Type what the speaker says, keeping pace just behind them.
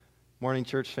Morning,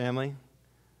 church family.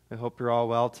 I hope you're all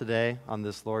well today on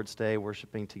this Lord's Day,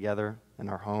 worshiping together in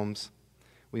our homes.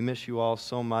 We miss you all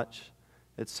so much.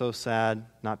 It's so sad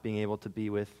not being able to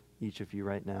be with each of you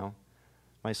right now.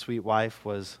 My sweet wife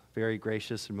was very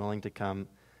gracious and willing to come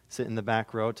sit in the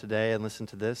back row today and listen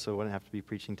to this so I wouldn't have to be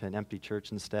preaching to an empty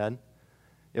church instead.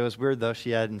 It was weird, though. She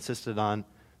had insisted on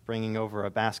bringing over a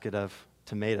basket of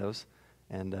tomatoes,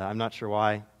 and I'm not sure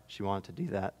why she wanted to do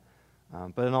that.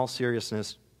 But in all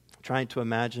seriousness, trying to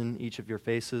imagine each of your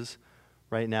faces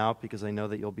right now because I know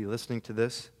that you'll be listening to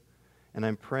this. And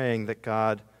I'm praying that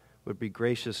God would be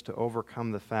gracious to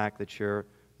overcome the fact that you're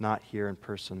not here in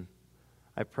person.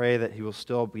 I pray that He will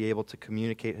still be able to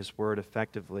communicate His word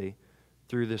effectively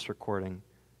through this recording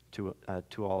to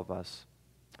all of us.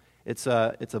 It's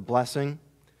a blessing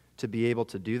to be able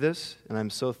to do this, and I'm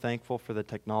so thankful for the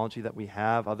technology that we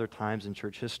have. Other times in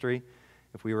church history,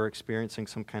 if we were experiencing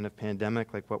some kind of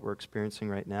pandemic like what we're experiencing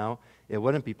right now, it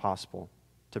wouldn't be possible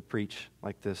to preach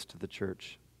like this to the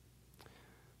church.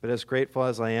 But as grateful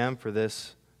as I am for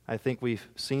this, I think we've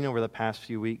seen over the past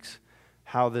few weeks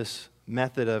how this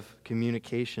method of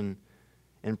communication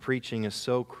and preaching is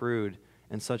so crude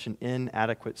and such an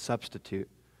inadequate substitute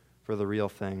for the real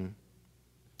thing.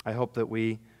 I hope that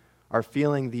we are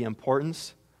feeling the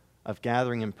importance of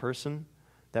gathering in person,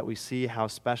 that we see how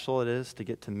special it is to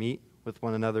get to meet with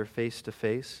one another face to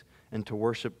face and to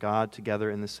worship God together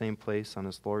in the same place on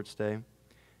His Lord's Day. And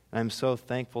I'm so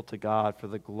thankful to God for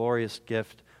the glorious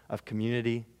gift of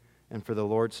community and for the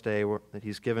Lord's Day that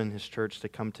He's given His church to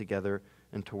come together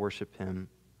and to worship Him.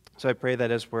 So I pray that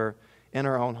as we're in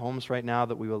our own homes right now,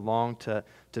 that we would long to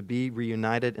be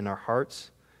reunited in our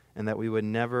hearts and that we would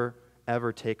never,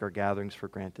 ever take our gatherings for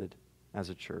granted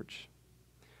as a church.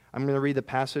 I'm going to read the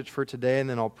passage for today and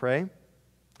then I'll pray.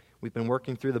 We've been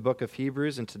working through the book of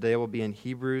Hebrews, and today we'll be in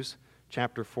Hebrews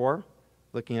chapter 4,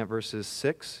 looking at verses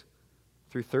 6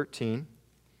 through 13.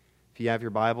 If you have your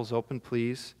Bibles open,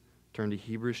 please turn to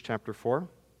Hebrews chapter 4.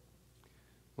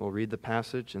 We'll read the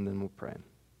passage, and then we'll pray.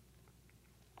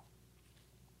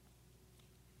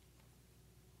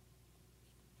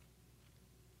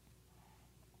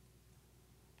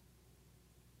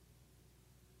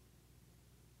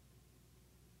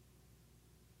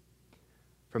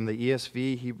 From the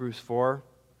ESV, Hebrews 4,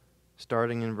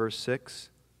 starting in verse 6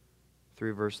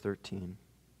 through verse 13.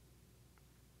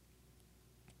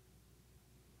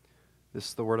 This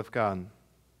is the word of God.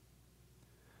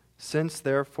 Since,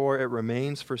 therefore, it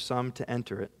remains for some to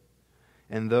enter it,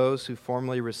 and those who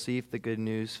formerly received the good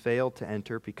news failed to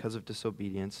enter because of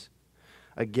disobedience,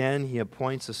 again He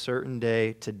appoints a certain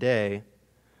day, today,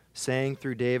 saying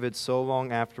through David so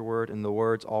long afterward in the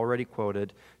words already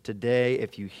quoted, "Today,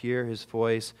 if you hear His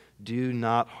voice, do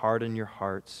not harden your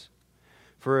hearts.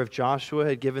 For if Joshua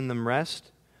had given them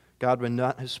rest, God would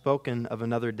not have spoken of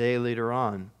another day later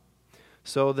on.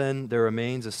 So then, there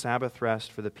remains a Sabbath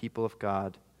rest for the people of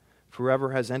God. For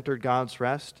whoever has entered God's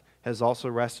rest has also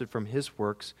rested from His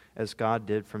works as God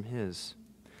did from His.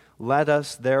 Let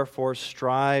us therefore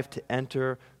strive to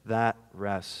enter that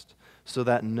rest, so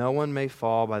that no one may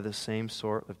fall by the same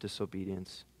sort of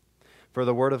disobedience. For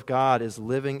the word of God is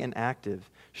living and active,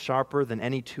 sharper than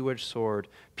any two-edged sword,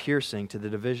 piercing to the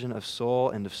division of soul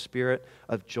and of spirit,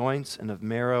 of joints and of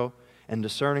marrow, and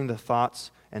discerning the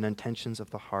thoughts and intentions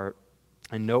of the heart.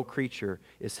 And no creature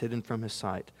is hidden from His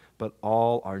sight, but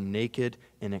all are naked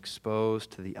and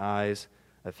exposed to the eyes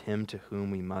of Him to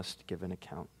whom we must give an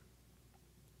account."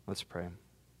 Let's pray.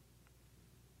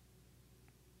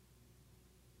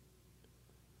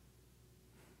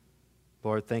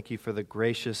 Lord, thank You for the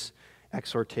gracious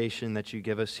exhortation that You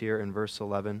give us here in verse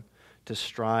 11, to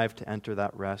strive to enter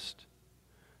that rest.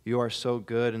 You are so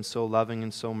good and so loving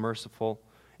and so merciful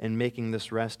in making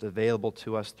this rest available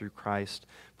to us through Christ.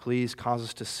 Please cause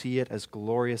us to see it as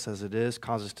glorious as it is.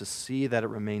 Cause us to see that it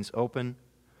remains open.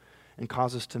 And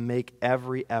cause us to make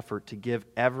every effort to give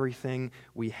everything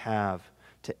we have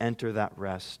to enter that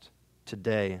rest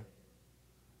today.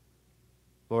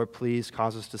 Lord, please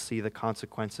cause us to see the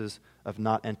consequences of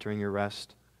not entering Your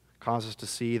rest. Cause us to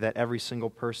see that every single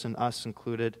person, us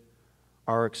included,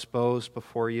 are exposed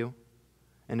before You.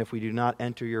 And if we do not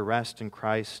enter Your rest in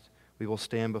Christ, we will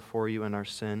stand before You in our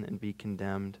sin and be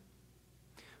condemned.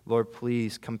 Lord,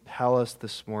 please compel us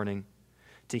this morning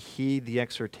to heed the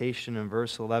exhortation in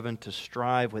verse 11, to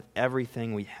strive with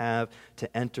everything we have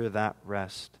to enter that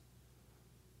rest.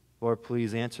 Lord,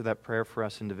 please answer that prayer for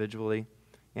us individually.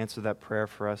 Answer that prayer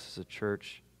for us as a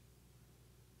church.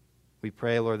 We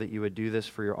pray, Lord, that You would do this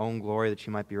for Your own glory, that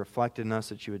You might be reflected in us,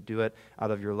 that You would do it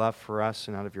out of Your love for us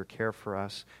and out of Your care for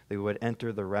us, that we would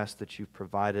enter the rest that You've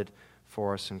provided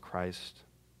for us in Christ.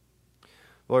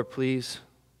 Lord, please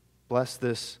bless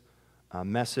this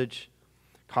message.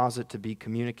 Cause it to be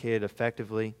communicated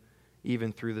effectively,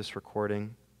 even through this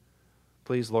recording.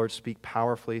 Please, Lord, speak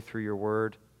powerfully through your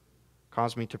word.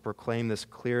 Cause me to proclaim this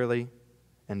clearly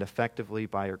and effectively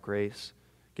by your grace.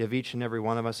 Give each and every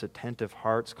one of us attentive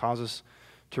hearts. Cause us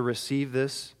to receive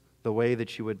this the way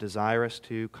that you would desire us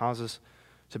to. Cause us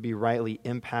to be rightly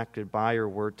impacted by your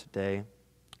word today,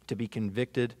 to be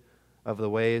convicted of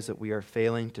the ways that we are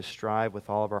failing to strive with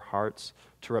all of our hearts,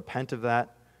 to repent of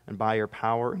that, and by your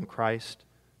power in Christ,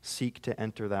 seek to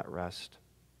enter that rest.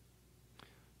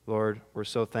 Lord, we're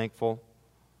so thankful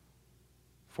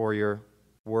for your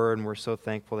word, and we're so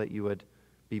thankful that you would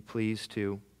be pleased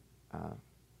to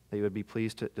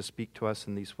speak to us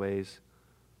in these ways.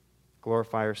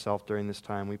 Glorify yourself during this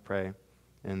time, we pray,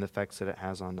 and the effects that it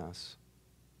has on us.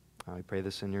 We pray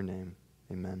this in your name.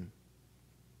 Amen.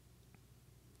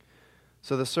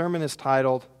 So the sermon is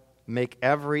titled, Make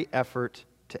Every Effort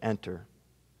to Enter.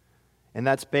 And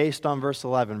that's based on verse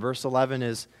 11. Verse 11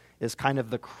 is kind of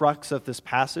the crux of this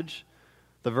passage.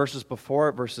 The verses before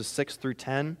it, verses 6 through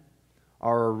 10,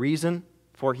 are a reason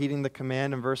for heeding the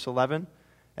command in verse 11.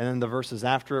 And then the verses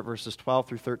after it, verses 12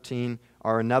 through 13,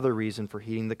 are another reason for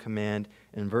heeding the command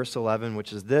in verse 11,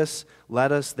 which is this: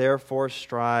 let us therefore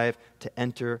strive to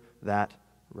enter that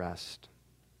rest.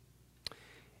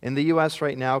 In the U.S.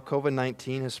 right now,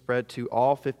 COVID-19 has spread to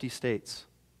all 50 states.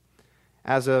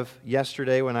 As of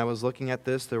yesterday, when I was looking at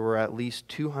this, there were at least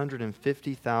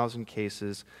 250,000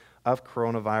 cases of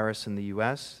coronavirus in the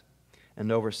U.S.,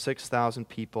 and over 6,000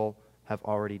 people have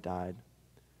already died.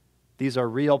 These are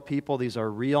real people. These are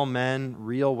real men,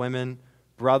 real women,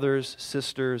 brothers,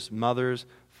 sisters, mothers,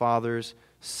 fathers.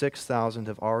 6,000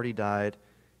 have already died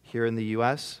here in the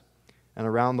U.S., and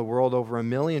around the world, over 1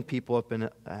 million people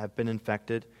have been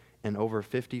infected, and over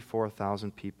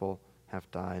 54,000 people have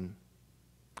died.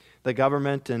 The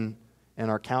government and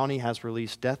our county has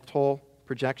released death toll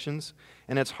projections,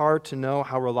 and it's hard to know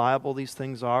how reliable these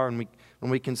things are. And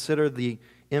when we consider the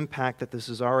impact that this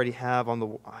has already had on the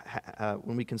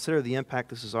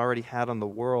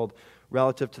world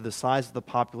relative to the size of the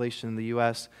population in the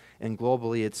U.S. and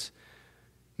globally,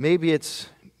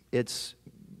 it's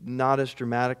not as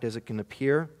dramatic as it can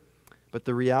appear, but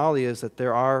the reality is that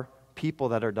there are people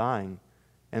that are dying,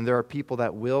 and there are people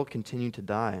that will continue to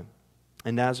die.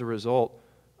 And as a result,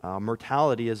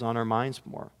 mortality is on our minds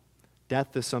more.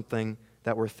 Death is something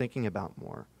that we're thinking about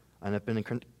more and have been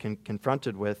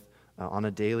confronted with on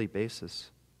a daily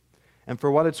basis. And for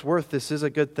what it's worth, this is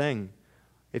a good thing.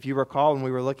 If you recall, when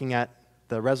we were looking at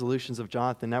the resolutions of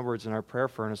Jonathan Edwards in our prayer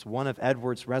furnace, one of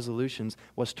Edwards' resolutions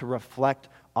was to reflect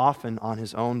often on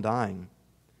his own dying.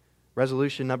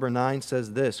 Resolution number 9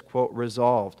 says this, quote,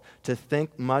 resolved to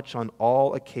think much on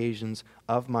all occasions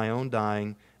of my own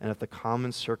dying and of the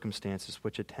common circumstances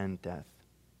which attend death.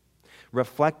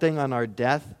 Reflecting on our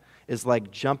death is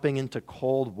like jumping into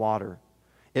cold water.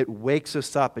 It wakes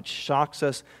us up. It shocks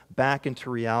us back into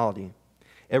reality.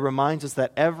 It reminds us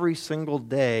that every single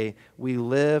day we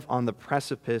live on the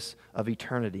precipice of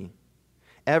eternity.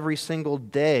 Every single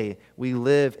day we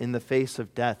live in the face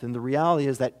of death. And the reality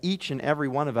is that each and every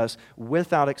one of us,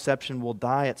 without exception, will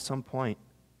die at some point.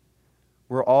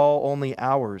 We're all only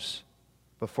hours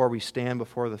before we stand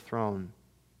before the throne.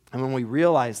 And when we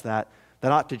realize that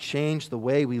ought to change the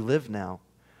way we live now.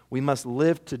 We must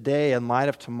live today in light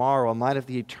of tomorrow, in light of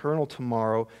the eternal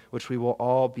tomorrow, which we will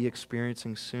all be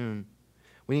experiencing soon.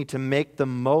 We need to make the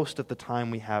most of the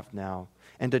time we have now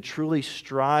and to truly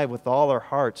strive with all our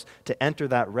hearts to enter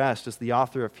that rest, as the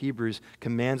author of Hebrews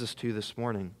commands us to this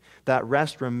morning. That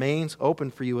rest remains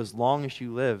open for you as long as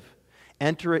you live.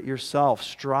 Enter it yourself.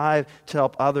 Strive to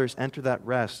help others enter that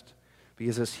rest.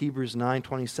 Because as Hebrews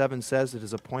 9:27 says, it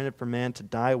is appointed for man to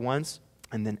die once,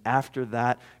 and then after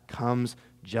that comes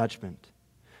judgment.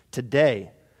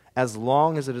 Today, as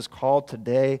long as it is called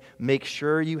today, make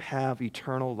sure you have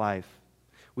eternal life.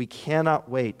 We cannot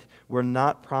wait. We're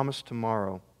not promised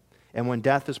tomorrow. And when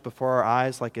death is before our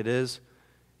eyes like it is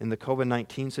in the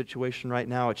COVID-19 situation right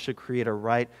now, it should create a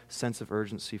right sense of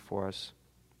urgency for us.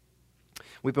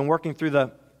 We've been working through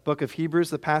the book of Hebrews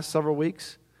the past several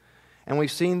weeks, and we've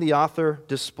seen the author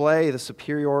display the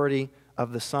superiority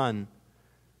of the Son.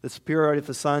 The superiority of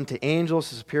the Son to angels,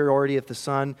 the superiority of the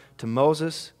Son to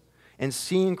Moses. And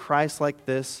seeing Christ like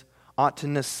this ought to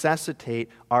necessitate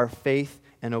our faith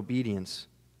and obedience.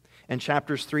 In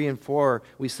chapters 3 and 4,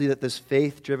 we see that this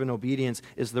faith-driven obedience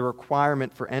is the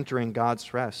requirement for entering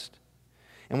God's rest.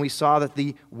 And we saw that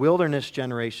the wilderness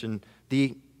generation,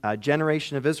 the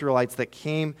generation of Israelites that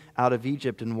came out of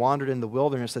Egypt and wandered in the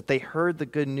wilderness, that they heard the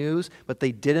good news, but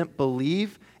they didn't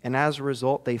believe, and as a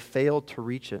result, they failed to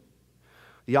reach it.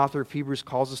 The author of Hebrews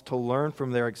calls us to learn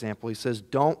from their example. He says,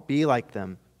 don't be like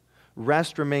them.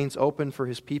 Rest remains open for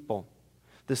his people.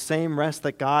 The same rest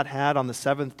that God had on the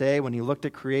seventh day when he looked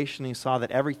at creation and he saw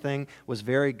that everything was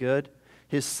very good,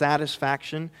 his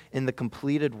satisfaction in the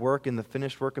completed work, in the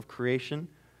finished work of creation,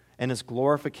 and his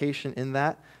glorification in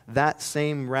that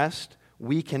same rest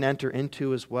we can enter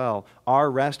into as well.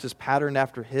 Our rest is patterned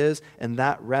after his, and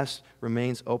that rest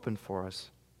remains open for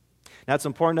us. Now, it's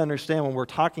important to understand when we're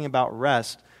talking about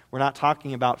rest, we're not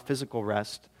talking about physical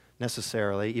rest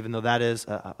necessarily, even though that is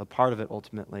a part of it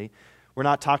ultimately. We're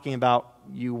not talking about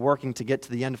you working to get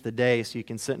to the end of the day so you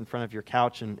can sit in front of your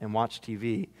couch and watch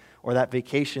TV, or that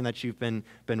vacation that you've been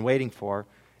waiting for.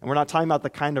 And we're not talking about the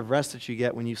kind of rest that you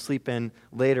get when you sleep in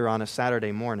later on a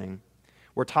Saturday morning.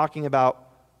 We're talking about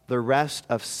the rest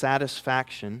of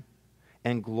satisfaction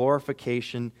and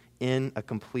glorification in a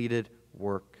completed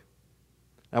work.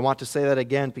 I want to say that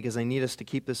again because I need us to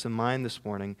keep this in mind this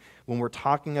morning. When we're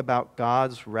talking about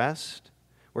God's rest,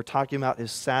 we're talking about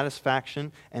his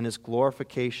satisfaction and his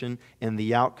glorification in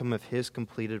the outcome of his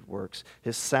completed works.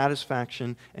 His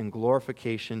satisfaction and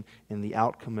glorification in the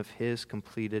outcome of his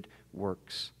completed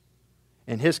works.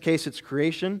 In his case, it's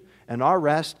creation, and our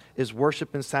rest is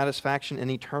worship and satisfaction in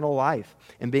eternal life,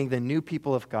 and being the new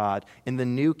people of God in the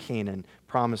new Canaan,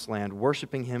 promised land,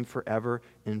 worshiping him forever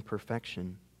in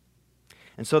perfection.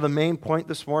 And so the main point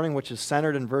this morning, which is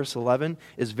centered in verse 11,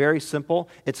 is very simple.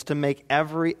 It's to make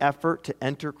every effort to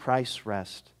enter Christ's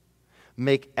rest.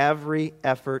 Make every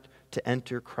effort to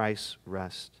enter Christ's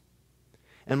rest.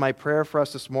 And my prayer for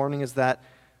us this morning is that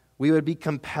we would be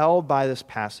compelled by this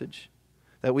passage,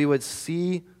 that we would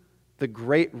see the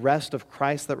great rest of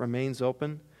Christ that remains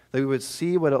open, that we would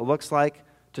see what it looks like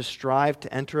to strive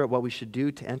to enter it, what we should do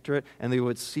to enter it, and that we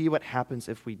would see what happens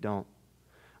if we don't.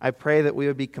 I pray that we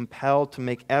would be compelled to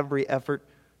make every effort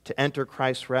to enter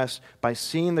Christ's rest by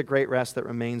seeing the great rest that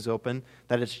remains open,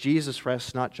 that it's Jesus'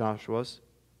 rest, not Joshua's.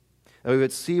 That we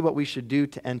would see what we should do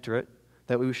to enter it,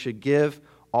 that we should give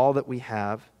all that we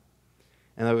have,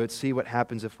 and that we would see what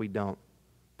happens if we don't.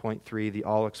 Point 3, the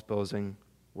all-exposing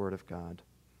Word of God.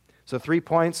 So 3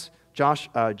 points,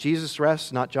 Jesus'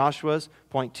 rest, not Joshua's.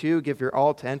 Point 2, give your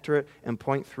all to enter it. And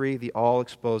point 3, the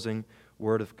all-exposing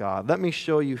Word of God. Let me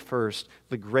show you first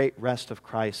the great rest of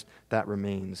Christ that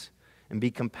remains, and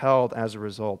be compelled as a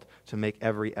result to make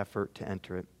every effort to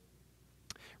enter it.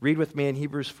 Read with me in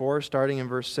Hebrews 4, starting in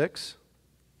verse 6.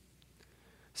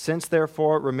 Since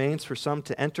therefore it remains for some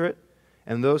to enter it,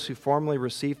 and those who formerly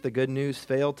received the good news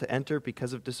failed to enter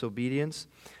because of disobedience,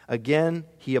 again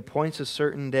he appoints a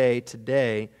certain day,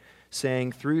 today,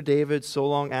 saying through David so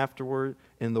long afterward,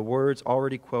 in the words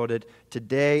already quoted,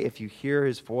 today if you hear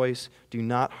his voice, do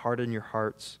not harden your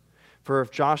hearts. For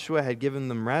if Joshua had given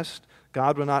them rest,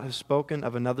 God would not have spoken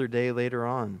of another day later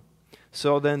on.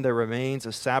 So then there remains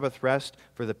a Sabbath rest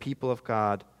for the people of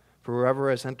God. For whoever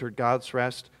has entered God's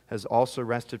rest has also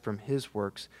rested from his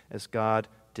works, as God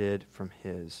did from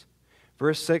his.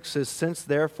 Verse 6 says, since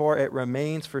therefore it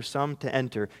remains for some to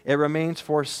enter. It remains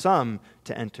for some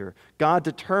to enter. God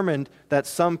determined that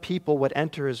some people would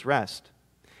enter his rest.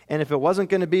 And if it wasn't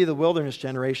going to be the wilderness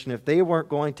generation, if they weren't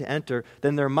going to enter,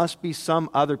 then there must be some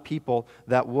other people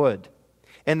that would.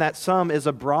 And that some is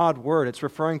a broad word. It's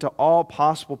referring to all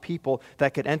possible people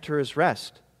that could enter his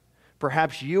rest.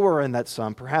 Perhaps you are in that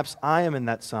some. Perhaps I am in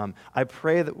that some. I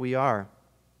pray that we are.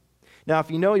 Now,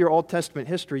 if you know your Old Testament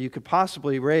history, you could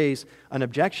possibly raise an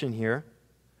objection here,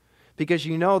 because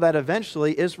you know that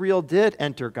eventually Israel did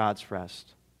enter God's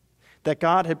rest, that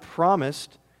God had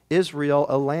promised Israel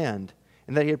a land,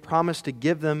 and that he had promised to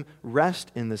give them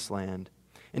rest in this land.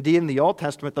 Indeed, in the Old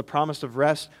Testament, the promise of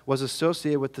rest was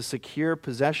associated with the secure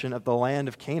possession of the land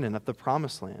of Canaan, of the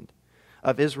promised land,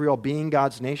 of Israel being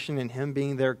God's nation and him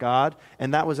being their God.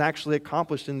 And that was actually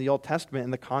accomplished in the Old Testament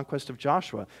in the conquest of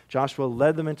Joshua. Joshua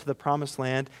led them into the promised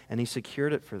land, and he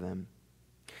secured it for them.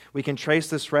 We can trace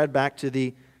this thread back to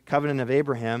the covenant of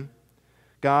Abraham.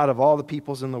 God, of all the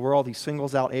peoples in the world, he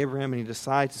singles out Abraham, and he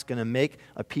decides he's going to make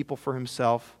a people for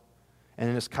himself. And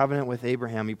in his covenant with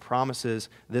Abraham, he promises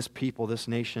this people, this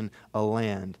nation, a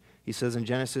land. He says in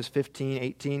Genesis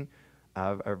 15:18,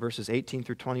 verses 18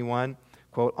 through 21,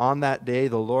 quote, on that day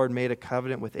the Lord made a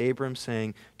covenant with Abram,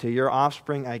 saying, to your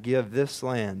offspring I give this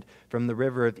land, from the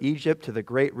river of Egypt to the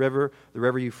great river, the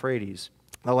river Euphrates,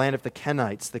 the land of the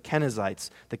Kenites, the Kenizzites,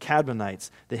 the Cadmonites,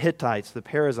 the Hittites, the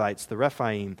Perizzites, the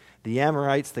Rephaim, the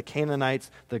Amorites, the Canaanites,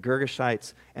 the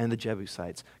Girgashites, and the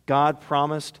Jebusites. God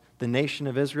promised the nation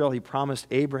of Israel, he promised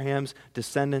Abraham's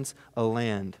descendants a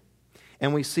land.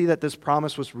 And we see that this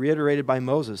promise was reiterated by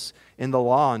Moses in the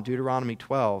law in Deuteronomy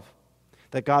 12,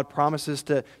 that God promises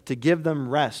to give them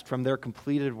rest from their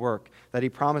completed work, that he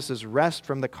promises rest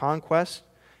from the conquest,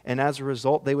 and as a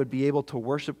result, they would be able to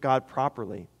worship God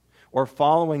properly. Or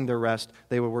following their rest,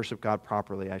 they would worship God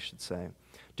properly, I should say.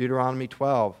 Deuteronomy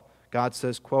 12, God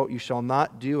says, quote, "You shall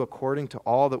not do according to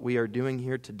all that we are doing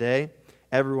here today,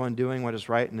 everyone doing what is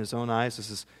right in his own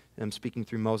eyes." I'm speaking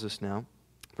through Moses now.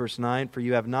 Verse 9, "For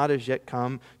you have not as yet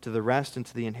come to the rest and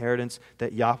to the inheritance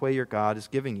that Yahweh your God is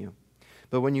giving you.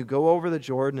 But when you go over the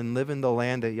Jordan and live in the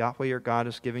land that Yahweh your God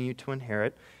is giving you to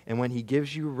inherit, and when he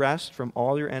gives you rest from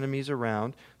all your enemies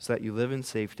around so that you live in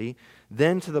safety,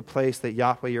 then to the place that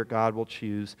Yahweh your God will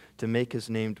choose to make his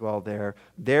name dwell there,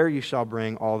 there you shall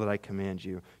bring all that I command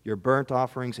you, your burnt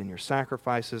offerings and your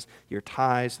sacrifices, your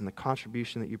tithes and the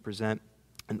contribution that you present,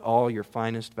 and all your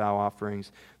finest vow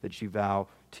offerings that you vow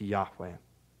to Yahweh."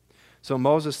 So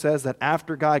Moses says that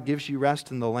after God gives you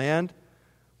rest in the land,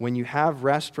 when you have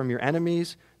rest from your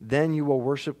enemies, then you will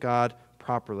worship God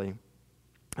properly.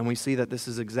 And we see that this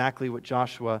is exactly what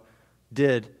Joshua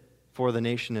did for the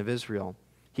nation of Israel.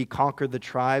 He conquered the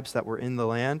tribes that were in the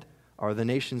land, or the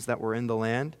nations that were in the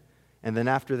land, and then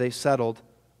after they settled,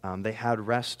 they had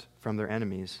rest from their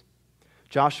enemies.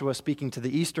 Joshua speaking to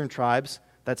the eastern tribes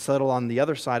that settled on the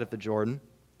other side of the Jordan,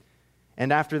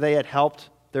 and after they had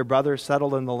helped their brothers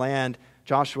settle in the land,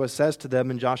 Joshua says to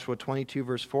them in Joshua 22,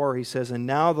 verse 4, he says, "And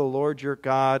now the Lord your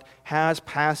God has,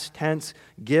 past tense,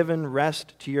 given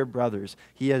rest to your brothers.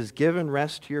 He has given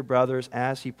rest to your brothers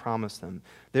as he promised them.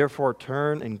 Therefore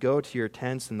turn and go to your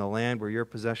tents in the land where your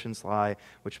possessions lie,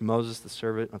 which Moses, the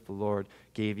servant of the Lord,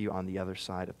 gave you on the other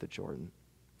side of the Jordan."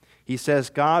 He says,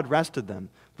 God rested them.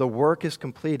 The work is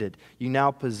completed. You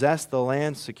now possess the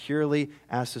land securely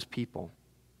as his people.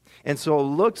 And so it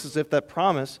looks as if that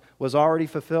promise was already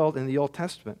fulfilled in the Old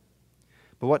Testament.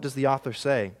 But what does the author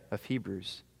say of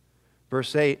Hebrews?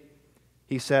 Verse 8,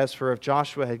 he says, "For if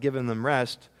Joshua had given them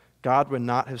rest, God would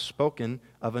not have spoken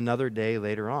of another day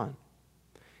later on."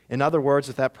 In other words,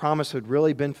 if that promise had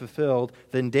really been fulfilled,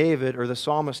 then David, or the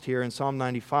psalmist here in Psalm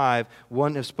 95,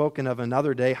 wouldn't have spoken of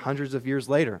another day hundreds of years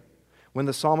later. When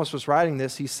the psalmist was writing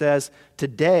this, he says,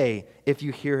 "Today, if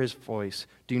you hear his voice,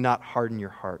 do not harden your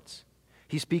hearts."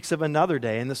 He speaks of another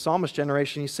day. In the psalmist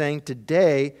generation, he's saying,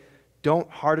 today, don't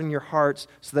harden your hearts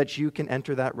so that you can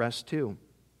enter that rest too.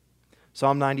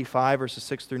 Psalm 95, verses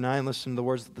 6 through 9, listen to the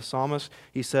words of the psalmist.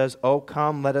 He says, "Oh,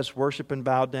 come, let us worship and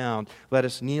bow down. Let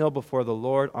us kneel before the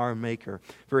Lord our Maker.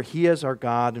 For he is our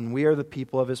God, and we are the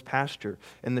people of his pasture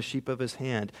and the sheep of his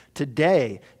hand.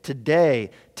 Today,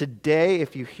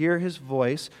 if you hear his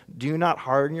voice, do not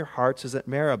harden your hearts as at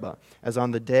Meribah, as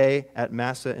on the day at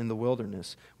Massah in the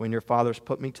wilderness, when your fathers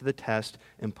put me to the test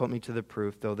and put me to the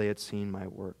proof, though they had seen my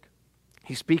work."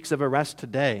 He speaks of a rest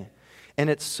today. And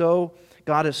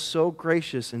God is so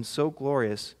gracious and so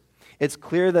glorious. It's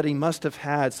clear that he must have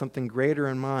had something greater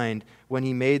in mind when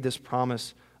he made this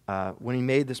promise.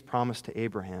 To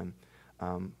Abraham.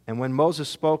 And when Moses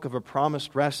spoke of a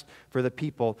promised rest for the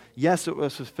people, yes, it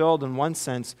was fulfilled in one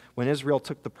sense when Israel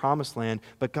took the promised land,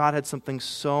 but God had something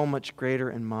so much greater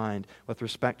in mind with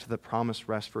respect to the promised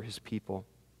rest for his people.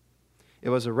 It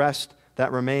was a rest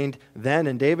that remained then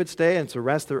in David's day, and it's a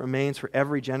rest that remains for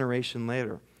every generation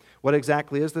later. What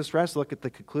exactly is this rest? Look at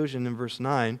the conclusion in verse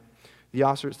 9. The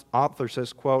author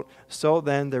says, quote, "So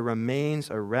then there remains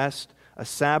a rest, a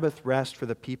Sabbath rest for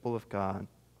the people of God,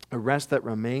 a rest that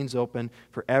remains open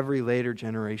for every later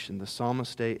generation, the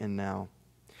psalmist day and now."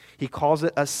 He calls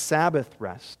it a Sabbath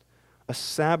rest, a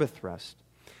Sabbath rest.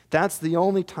 That's the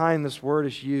only time this word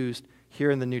is used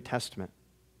here in the New Testament.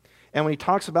 And when he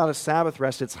talks about a Sabbath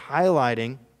rest, it's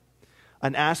highlighting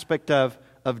an aspect of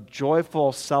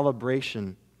joyful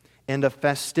celebration and of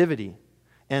festivity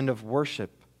and of worship.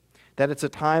 That it's a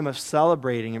time of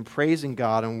celebrating and praising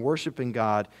God and worshiping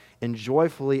God and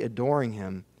joyfully adoring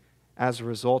him as a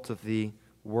result of the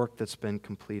work that's been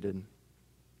completed.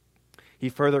 He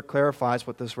further clarifies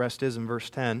what this rest is in verse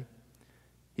 10.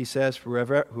 He says,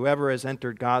 "Whoever has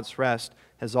entered God's rest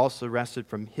has also rested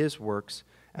from his works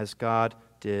as God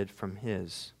did from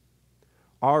his."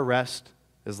 Our rest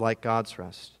is like God's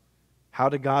rest. How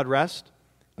did God rest?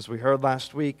 As we heard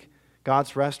last week,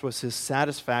 God's rest was his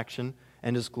satisfaction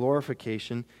and his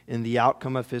glorification in the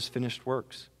outcome of his finished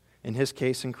works, in his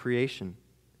case in creation.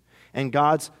 And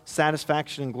God's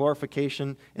satisfaction and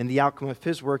glorification in the outcome of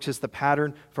his works is the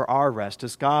pattern for our rest.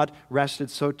 As God rested,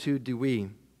 so too do we.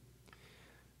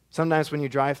 Sometimes when you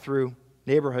drive through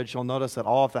neighborhoods, you'll notice that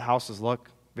all of the houses look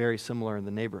very similar in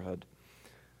the neighborhood.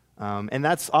 And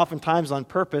that's oftentimes on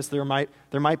purpose. There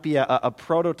might be a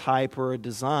prototype or a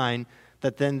design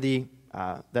that then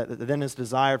then is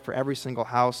desired for every single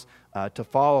house to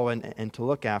follow and to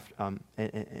look after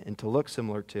and to look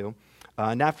similar to.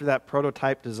 And after that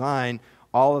prototype design,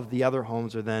 all of the other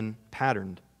homes are then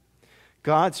patterned.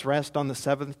 God's rest on the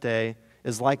seventh day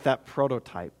is like that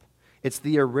prototype. It's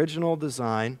the original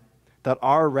design that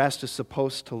our rest is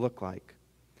supposed to look like,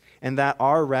 and that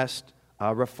our rest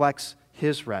reflects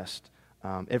his rest.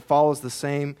 It follows the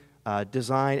same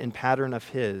design and pattern of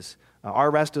his.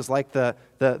 Our rest is like the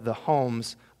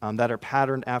homes that are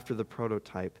patterned after the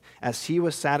prototype. As he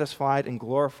was satisfied and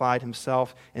glorified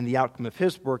himself in the outcome of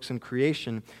his works in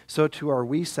creation, so too are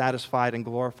we satisfied and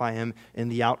glorify him in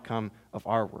the outcome of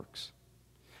our works.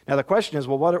 Now the question is,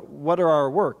 well, what are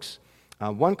our works?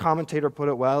 One commentator put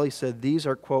it well. He said, these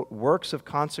are, quote, works of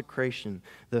consecration,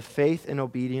 the faith and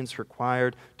obedience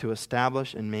required to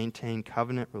establish and maintain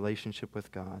covenant relationship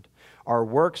with God. Our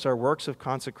works are works of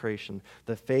consecration,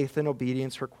 the faith and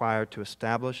obedience required to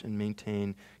establish and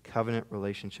maintain covenant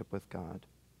relationship with God.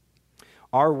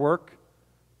 Our work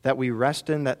that we rest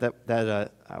in,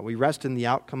 we rest in the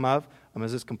outcome of,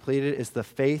 as it's completed, is the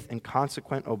faith and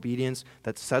consequent obedience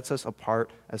that sets us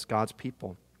apart as God's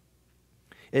people.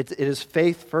 It is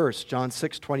faith first, John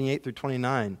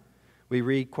 6:28-29. We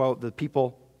read, quote, the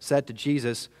people said to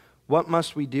Jesus, what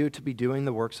must we do to be doing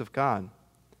the works of God?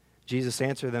 Jesus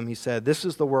answered them, he said, this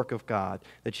is the work of God,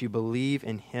 that you believe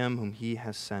in him whom he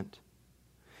has sent.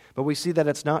 But we see that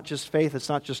it's not just faith, it's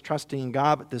not just trusting in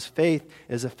God, but this faith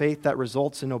is a faith that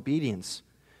results in obedience.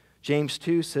 James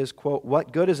 2 says, quote,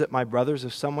 what good is it, my brothers,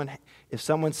 if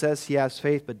someone says he has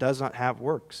faith but does not have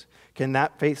works? Can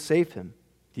that faith save him?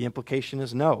 The implication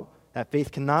is no, that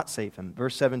faith cannot save him.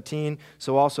 Verse 17,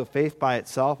 so also faith by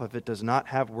itself, if it does not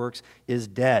have works, is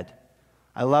dead.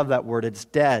 I love that word. It's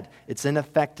dead. It's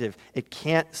ineffective. It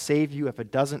can't save you if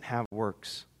it doesn't have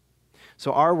works.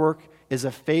 So our work is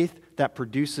a faith that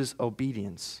produces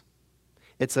obedience.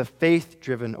 It's a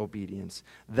faith-driven obedience.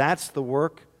 That's the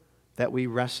work that we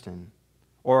rest in.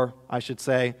 Or I should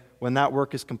say, when that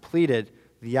work is completed,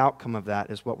 the outcome of that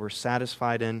is what we're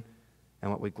satisfied in and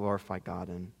what we glorify God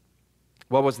in.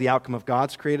 What was the outcome of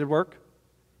God's created work?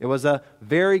 It was a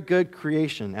very good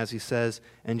creation, as he says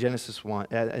in Genesis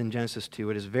 2.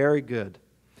 It is very good.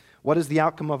 What is the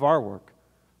outcome of our work?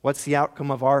 What's the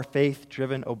outcome of our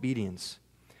faith-driven obedience?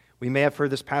 We may have heard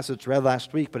this passage read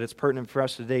last week, but it's pertinent for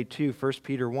us today too. 1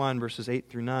 Peter 1, verses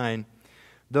 8-9.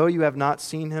 Though you have not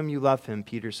seen him, you love him,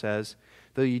 Peter says.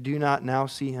 Though you do not now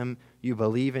see him, you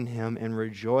believe in him and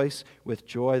rejoice with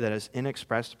joy that is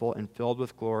inexpressible and filled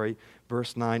with glory.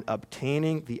 Verse 9,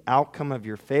 obtaining the outcome of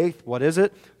your faith. What is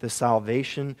it? The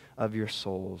salvation of your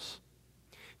souls.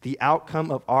 The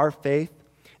outcome of our faith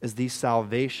is the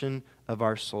salvation of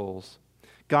our souls.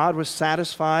 God was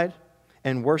satisfied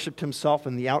and worshiped himself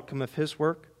in the outcome of his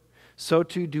work. So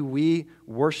too do we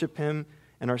worship him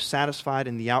and are satisfied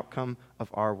in the outcome of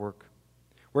our work.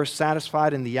 We're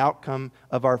satisfied in the outcome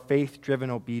of our faith-driven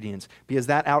obedience because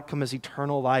that outcome is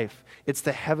eternal life. It's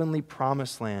the heavenly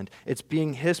promised land. It's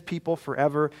being his people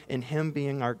forever and him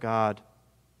being our God.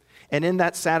 And in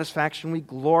that satisfaction, we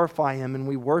glorify him and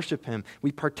we worship him.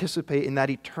 We participate in that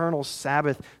eternal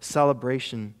Sabbath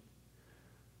celebration.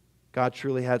 God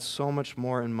truly had so much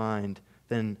more in mind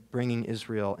than bringing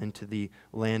Israel into the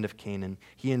land of Canaan.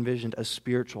 He envisioned a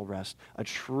spiritual rest, a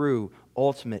true,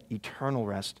 ultimate, eternal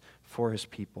rest for his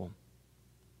people.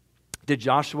 Did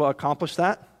Joshua accomplish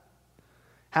that?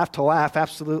 Have to laugh,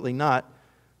 absolutely not.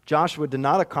 Joshua did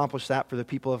not accomplish that for the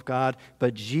people of God,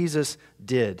 but Jesus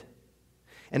did.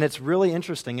 And it's really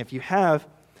interesting. If you have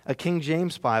a King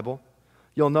James Bible,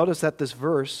 you'll notice that this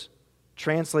verse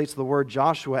translates the word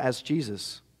Joshua as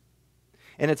Jesus.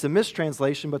 And it's a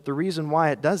mistranslation, but the reason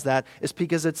why it does that is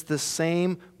because it's the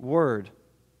same word.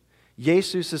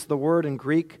 Jesus is the word in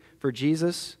Greek for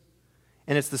Jesus,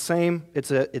 and it's the same. It's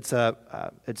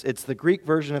the Greek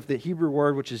version of the Hebrew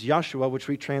word, which is Yeshua, which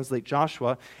we translate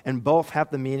Joshua, and both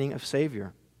have the meaning of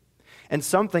Savior. And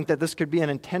some think that this could be an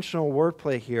intentional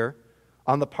wordplay here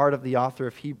on the part of the author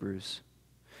of Hebrews.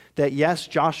 That yes,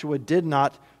 Joshua did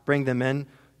not bring them in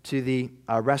to the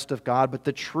rest of God, but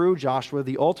the true Joshua,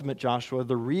 the ultimate Joshua,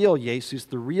 the real Jesus,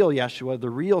 the real Yeshua, the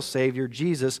real Savior,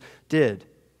 Jesus, did.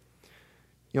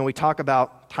 You know, we talk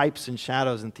about types and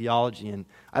shadows in theology, and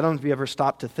I don't know if you ever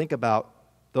stopped to think about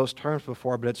those terms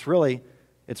before, but it's really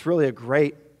a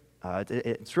great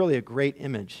It's really a great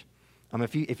image.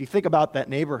 If you think about that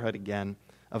neighborhood again,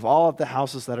 of all of the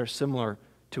houses that are similar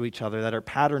to each other, that are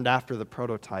patterned after the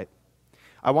prototype,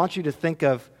 I want you to think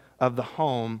of the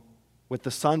home with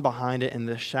the sun behind it and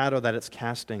the shadow that it's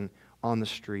casting on the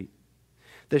street.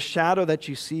 The shadow that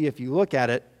you see, if you look at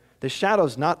it, the shadow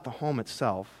is not the home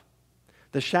itself.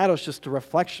 The shadow is just a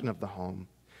reflection of the home.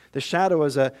 The shadow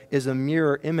is a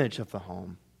mirror image of the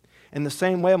home. In the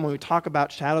same way, when we talk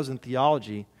about shadows in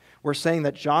theology, we're saying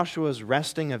that Joshua's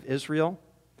resting of Israel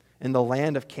in the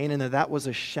land of Canaan, that was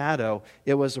a shadow,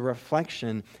 it was a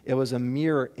reflection, it was a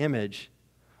mirror image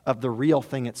of the real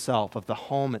thing itself, of the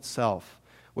home itself,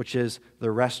 which is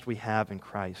the rest we have in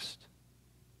Christ.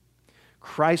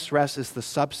 Christ's rest is the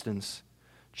substance.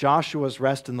 Joshua's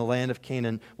rest in the land of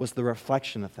Canaan was the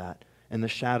reflection of that and the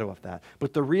shadow of that.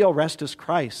 But the real rest is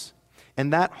Christ.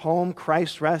 And that home,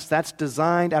 Christ's rest, that's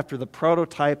designed after the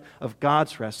prototype of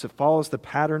God's rest. It follows the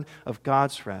pattern of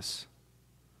God's rest.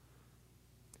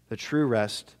 The true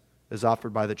rest is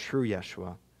offered by the true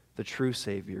Yeshua, the true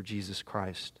Savior, Jesus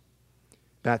Christ.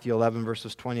 Matthew 11,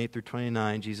 verses 28 through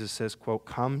 29, Jesus says, quote,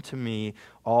 "Come to me,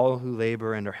 all who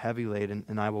labor and are heavy laden,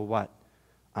 and I will" what?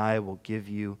 "I will give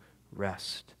you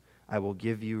rest." I will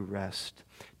give you rest.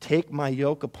 "Take my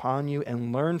yoke upon you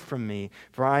and learn from me,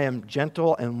 for I am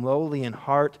gentle and lowly in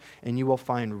heart, and you will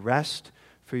find rest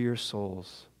for your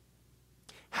souls."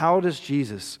 How does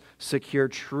Jesus secure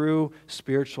true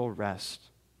spiritual rest?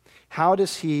 How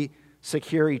does he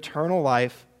secure eternal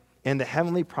life in the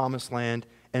heavenly promised land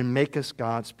and make us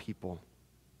God's people?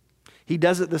 He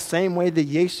does it the same way the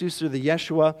Jesus or the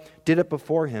Yeshua did it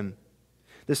before him.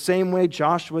 The same way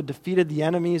Joshua defeated the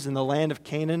enemies in the land of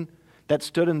Canaan that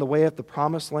stood in the way of the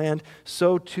promised land,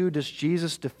 so too does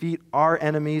Jesus defeat our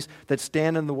enemies that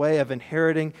stand in the way of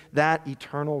inheriting that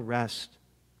eternal rest.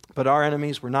 But our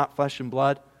enemies were not flesh and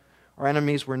blood. Our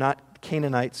enemies were not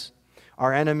Canaanites.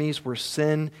 Our enemies were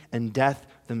sin and death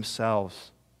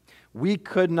themselves. We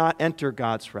could not enter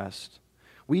God's rest.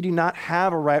 We do not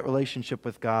have a right relationship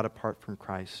with God apart from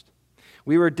Christ.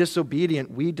 We were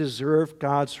disobedient. We deserved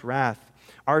God's wrath.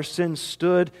 Our sin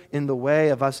stood in the way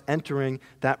of us entering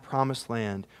that promised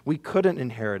land. We couldn't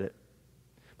inherit it.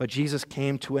 But Jesus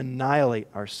came to annihilate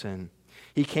our sin.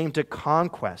 He came to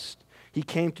conquest. He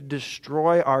came to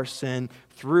destroy our sin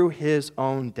through his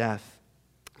own death.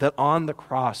 That on the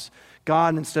cross,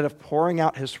 God, instead of pouring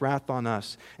out his wrath on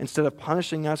us, instead of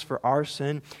punishing us for our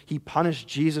sin, he punished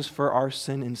Jesus for our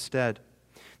sin instead.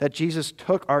 That Jesus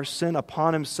took our sin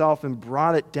upon himself and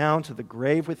brought it down to the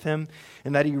grave with him,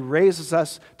 and that he raises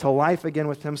us to life again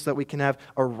with him so that we can have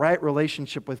a right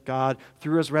relationship with God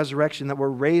through his resurrection, that we're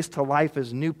raised to life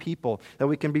as new people, that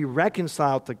we can be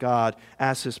reconciled to God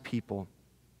as his people.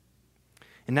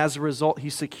 And as a result, he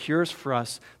secures for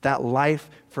us that life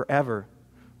forever.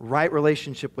 Right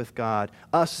relationship with God,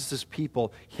 us as his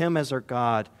people, him as our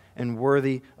God, and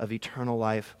worthy of eternal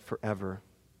life forever.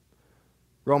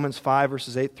 Romans 5,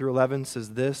 verses 8 through 11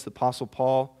 says this, the Apostle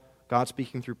Paul, God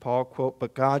speaking through Paul, quote,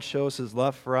 "But God shows his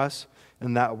love for us,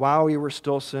 and that while we were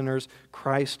still sinners,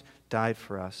 Christ died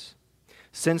for us.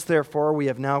 Since therefore we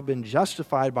have now been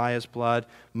justified by his blood,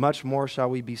 much more shall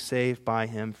we be saved by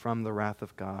him from the wrath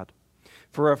of God.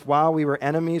 For if while we were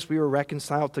enemies we were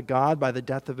reconciled to God by the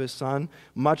death of his Son,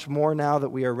 much more now that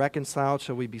we are reconciled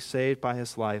shall we be saved by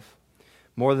his life.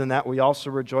 More than that, we also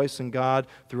rejoice in God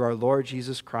through our Lord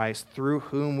Jesus Christ, through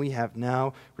whom we have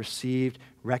now received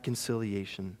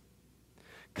reconciliation."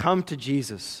 Come to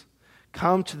Jesus.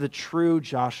 Come to the true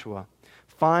Joshua.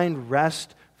 Find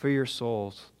rest for your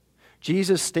souls.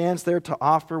 Jesus stands there to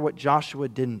offer what Joshua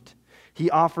didn't.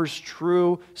 He offers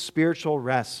true spiritual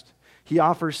rest. He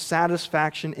offers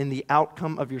satisfaction in the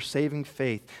outcome of your saving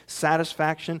faith,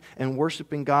 satisfaction in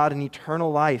worshiping God in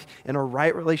eternal life, in a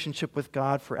right relationship with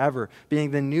God forever,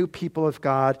 being the new people of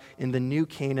God in the new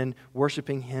Canaan,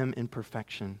 worshiping him in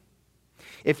perfection.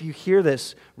 If you hear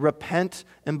this, repent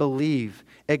and believe.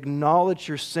 Acknowledge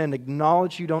your sin.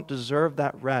 Acknowledge you don't deserve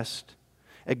that rest.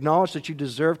 Acknowledge that you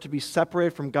deserve to be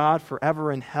separated from God forever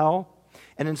in hell,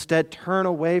 and instead turn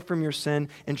away from your sin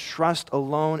and trust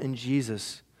alone in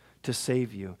Jesus to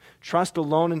save you. Trust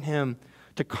alone in him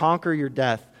to conquer your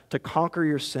death, to conquer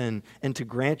your sin, and to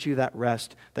grant you that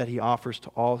rest that he offers to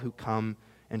all who come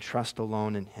and trust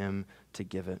alone in him to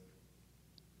give it.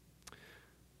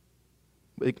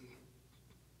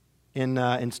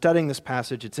 In studying this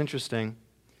passage, it's interesting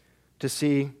to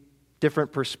see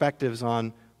different perspectives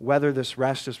on whether this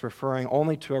rest is referring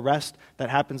only to a rest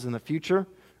that happens in the future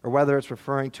or whether it's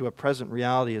referring to a present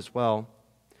reality as well.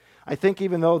 I think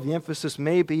even though the emphasis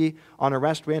may be on a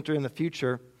rest we enter in the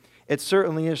future, It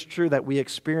certainly is true that we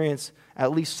experience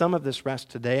at least some of this rest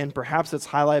today, and perhaps it's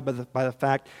highlighted by the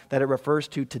fact that it refers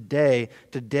to today.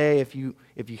 Today, if you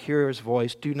hear his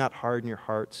voice, do not harden your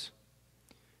hearts.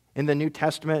 In the New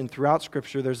Testament and throughout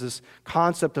Scripture, there's this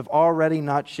concept of already,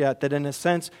 not yet, that in a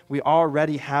sense, we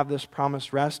already have this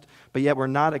promised rest, but yet we're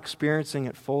not experiencing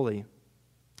it fully.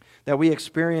 That we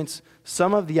experience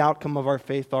some of the outcome of our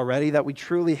faith already, that we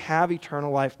truly have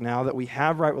eternal life now, that we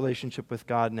have right relationship with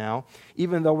God now,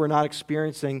 even though we're not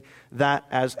experiencing that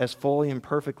as fully and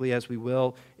perfectly as we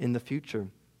will in the future.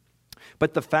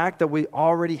 But the fact that we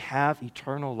already have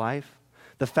eternal life,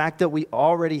 the fact that we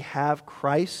already have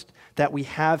Christ, that we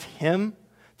have Him,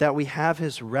 that we have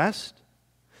His rest,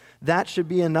 that should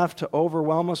be enough to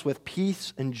overwhelm us with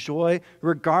peace and joy,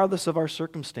 regardless of our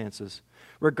circumstances.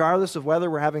 Regardless of whether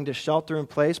we're having to shelter in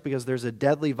place because there's a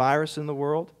deadly virus in the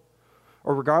world,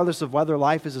 or regardless of whether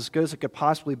life is as good as it could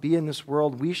possibly be in this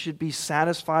world, we should be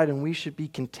satisfied and we should be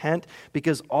content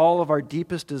because all of our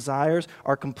deepest desires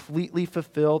are completely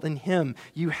fulfilled in Him.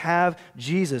 You have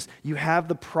Jesus. You have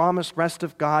the promised rest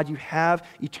of God. You have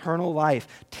eternal life.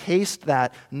 Taste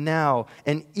that now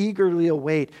and eagerly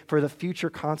await for the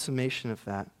future consummation of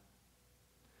that.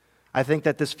 I think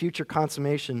that this future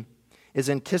consummation is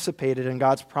anticipated in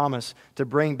God's promise to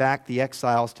bring back the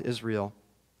exiles to Israel.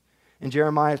 In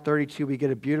Jeremiah 32, we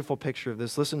get a beautiful picture of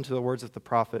this. Listen to the words of the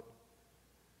prophet.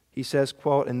 He says,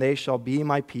 quote, "And they shall be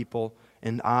my people,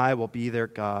 and I will be their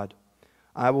God.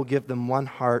 I will give them one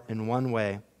heart and one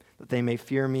way, that they may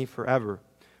fear me forever,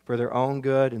 for their own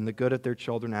good and the good of their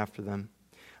children after them.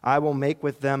 I will make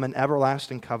with them an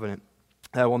everlasting covenant,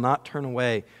 that I will not turn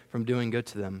away from doing good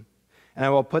to them. And I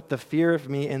will put the fear of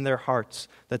me in their hearts,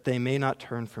 that they may not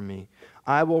turn from me.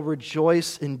 I will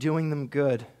rejoice in doing them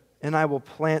good, and I will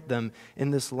plant them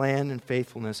in this land in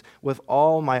faithfulness with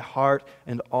all my heart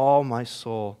and all my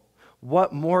soul."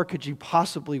 What more could you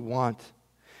possibly want?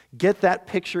 Get that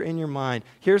picture in your mind.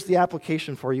 Here's the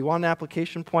application for you. You want an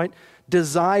application point?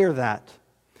 Desire that.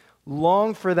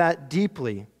 Long for that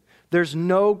deeply. There's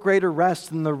no greater rest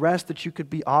than the rest that you could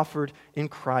be offered in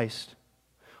Christ.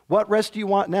 What rest do you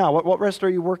want now? What rest are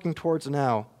you working towards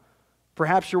now?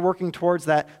 Perhaps you're working towards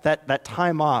that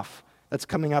time off that's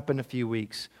coming up in a few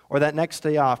weeks, or that next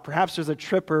day off. Perhaps there's a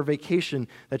trip or a vacation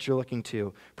that you're looking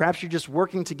to. Perhaps you're just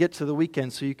working to get to the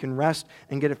weekend so you can rest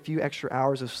and get a few extra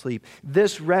hours of sleep.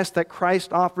 This rest that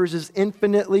Christ offers is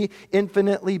infinitely,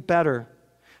 infinitely better.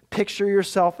 Picture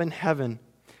yourself in heaven,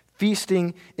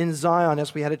 feasting in Zion,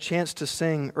 as we had a chance to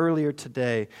sing earlier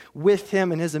today, with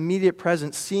Him in His immediate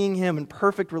presence, seeing Him in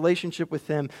perfect relationship with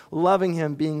Him, loving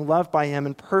Him, being loved by Him,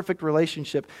 in perfect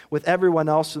relationship with everyone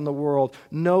else in the world.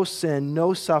 No sin,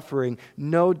 no suffering,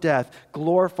 no death,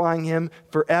 glorifying Him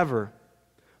forever.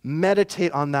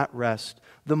 Meditate on that rest.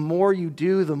 The more you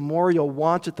do, the more you'll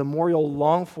want it, the more you'll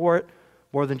long for it,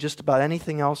 more than just about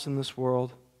anything else in this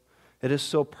world. It is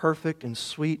so perfect and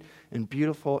sweet and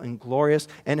beautiful and glorious,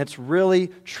 and it's really,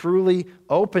 truly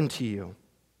open to you.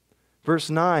 Verse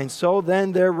 9, "So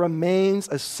then there remains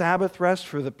a Sabbath rest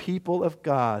for the people of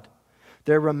God.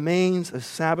 There remains a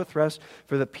Sabbath rest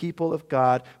for the people of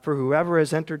God, for whoever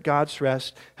has entered God's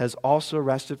rest has also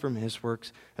rested from his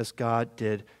works as God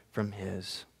did from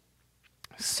His."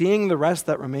 Seeing the rest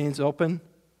that remains open,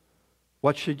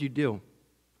 what should you do?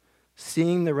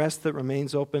 Seeing the rest that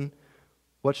remains open,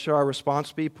 what should our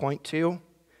response be? Point 2,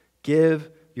 give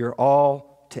your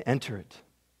all to enter it.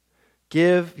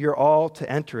 Give your all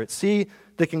to enter it. See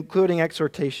the concluding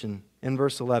exhortation in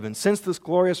verse 11. "Since this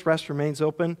glorious rest remains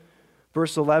open,"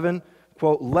 verse 11,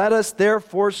 quote, "let us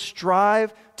therefore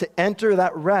strive to enter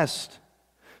that rest,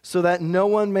 so that no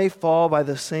one may fall by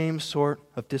the same sort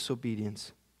of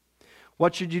disobedience."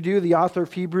 What should you do? The author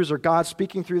of Hebrews, or God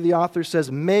speaking through the author,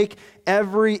 says, make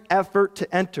every effort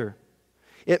to enter.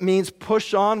 It means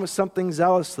push on with something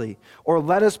zealously, or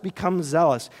let us become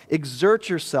zealous. Exert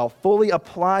yourself, fully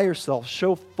apply yourself,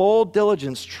 show full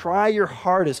diligence, try your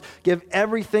hardest, give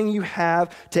everything you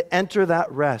have to enter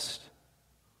that rest.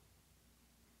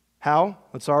 How?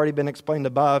 It's already been explained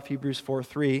above. Hebrews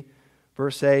 4:3,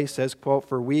 verse A says, quote,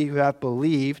 "For we who have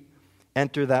believed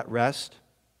enter that rest."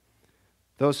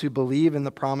 Those who believe in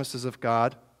the promises of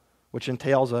God, which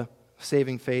entails a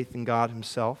saving faith in God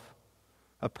Himself,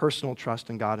 a personal trust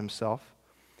in God Himself.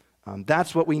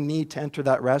 That's what we need to enter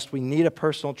that rest. We need a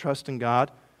personal trust in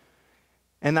God.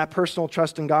 And that personal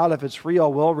trust in God, if it's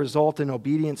real, will result in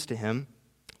obedience to Him.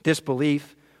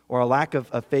 Disbelief, or a lack of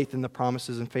faith in the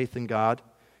promises and faith in God,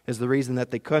 is the reason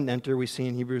that they couldn't enter. We see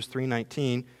in Hebrews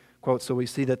 3:19, quote, "So we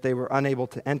see that they were unable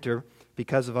to enter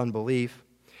because of unbelief."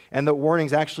 And the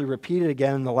warning's actually repeated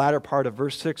again in the latter part of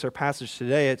verse 6, our passage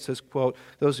today. It says, quote,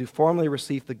 those who formerly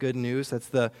received the good news, that's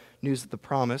the news of the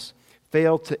promise,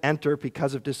 failed to enter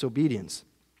because of disobedience.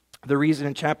 The reason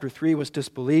in chapter 3 was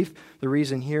disbelief. The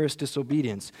reason here is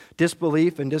disobedience.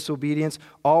 Disbelief and disobedience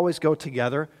always go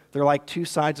together. They're like two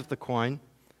sides of the coin.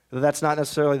 That's not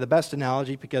necessarily the best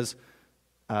analogy because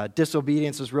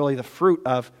disobedience is really the fruit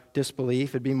of disbelief.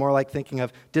 It'd be more like thinking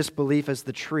of disbelief as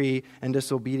the tree and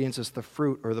disobedience as the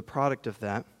fruit or the product of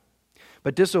that.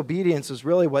 But disobedience is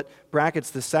really what brackets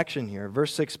this section here.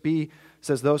 Verse 6b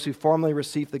says, those who formerly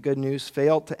received the good news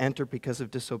failed to enter because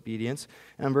of disobedience.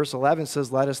 And verse 11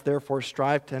 says, let us therefore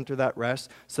strive to enter that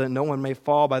rest so that no one may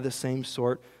fall by the same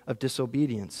sort of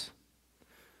disobedience.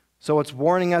 So it's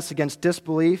warning us against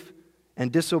disbelief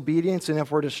and disobedience, and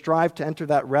if we're to strive to enter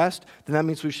that rest, then that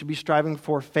means we should be striving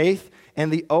for faith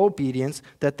and the obedience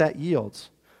that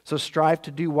yields. So strive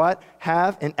to do what?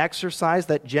 Have and exercise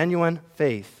that genuine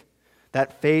faith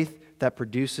that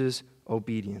produces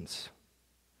obedience.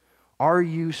 Are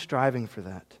you striving for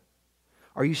that?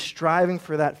 Are you striving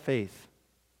for that faith?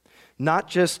 Not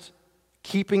just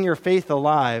keeping your faith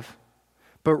alive,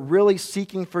 but really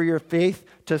seeking for your faith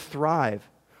to thrive.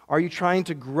 Are you trying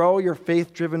to grow your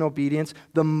faith-driven obedience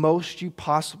the most you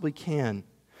possibly can?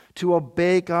 To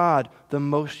obey God the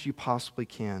most you possibly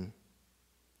can?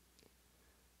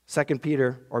 2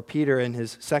 Peter, or Peter in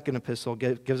his second epistle,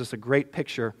 gives us a great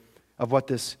picture of what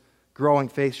this growing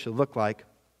faith should look like.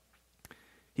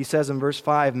 He says in verse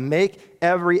 5, make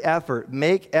every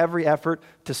effort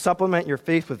to supplement your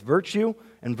faith with virtue,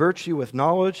 and virtue with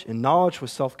knowledge, and knowledge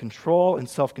with self-control, and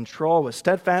self-control with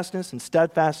steadfastness, and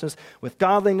steadfastness with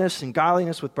godliness, and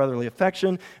godliness with brotherly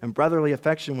affection, and brotherly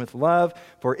affection with love.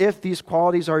 For if these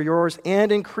qualities are yours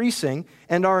and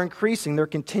are increasing, they're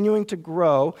continuing to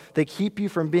grow, they keep you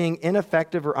from being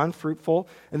ineffective or unfruitful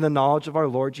in the knowledge of our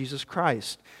Lord Jesus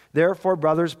Christ. Therefore,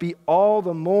 brothers, be all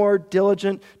the more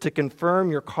diligent to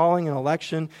confirm your calling and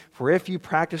election, for if you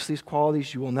practice these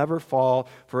qualities, you will never fall,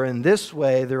 for in this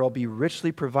way there will be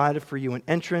richly provided for you an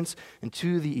entrance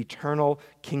into the eternal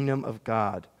kingdom of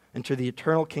God, into the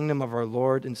eternal kingdom of our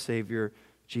Lord and Savior,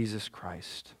 Jesus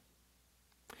Christ.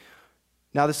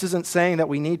 Now, this isn't saying that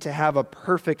we need to have a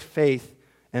perfect faith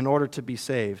in order to be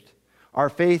saved. Our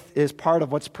faith is part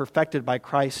of what's perfected by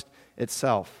Christ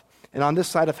itself. And on this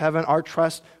side of heaven, our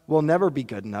trust will never be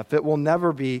good enough. It will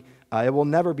never be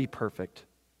perfect.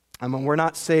 I mean, we're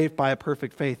not saved by a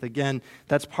perfect faith. Again,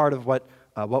 that's part of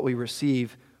what we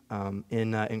receive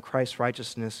in Christ's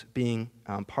righteousness being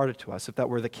imparted to us. If that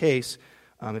were the case,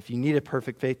 if you needed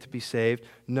perfect faith to be saved,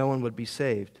 no one would be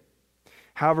saved.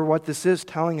 However, what this is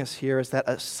telling us here is that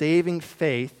a saving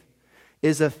faith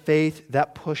is a faith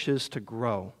that pushes to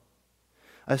grow.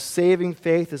 A saving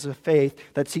faith is a faith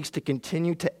that seeks to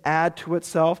continue to add to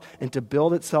itself and to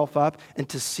build itself up and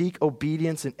to seek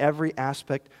obedience in every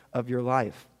aspect of your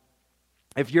life.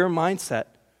 If your mindset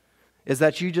is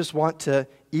that you just want to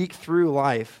eke through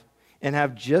life and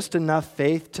have just enough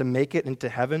faith to make it into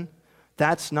heaven,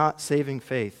 that's not saving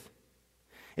faith.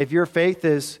 If your faith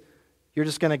is you're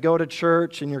just going to go to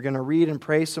church and you're going to read and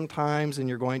pray sometimes and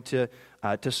you're going to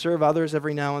serve others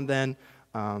every now and then,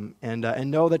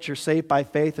 and know that you're saved by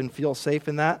faith and feel safe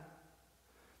in that,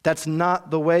 that's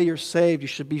not the way you're saved. You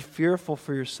should be fearful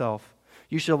for yourself.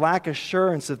 You should lack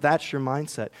assurance if that's your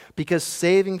mindset. Because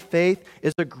saving faith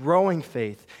is a growing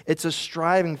faith. It's a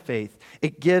striving faith.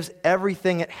 It gives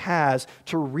everything it has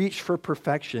to reach for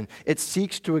perfection. It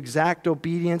seeks to exact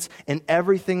obedience in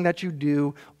everything that you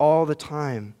do all the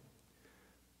time.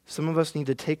 Some of us need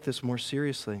to take this more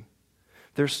seriously.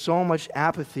 There's so much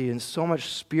apathy and so much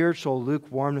spiritual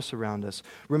lukewarmness around us.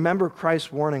 Remember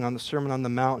Christ's warning on the Sermon on the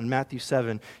Mount in Matthew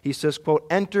 7. He says, quote,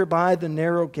 enter by the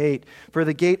narrow gate, for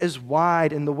the gate is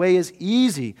wide and the way is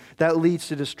easy that leads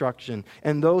to destruction,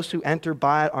 and those who enter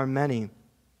by it are many.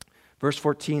 Verse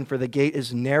 14, for the gate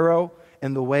is narrow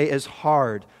and the way is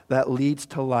hard that leads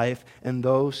to life, and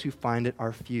those who find it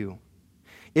are few.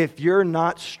 If you're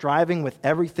not striving with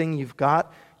everything you've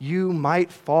got, you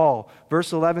might fall.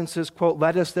 Verse 11 says, quote,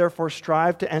 let us therefore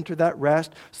strive to enter that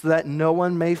rest so that no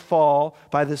one may fall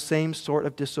by the same sort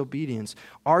of disobedience.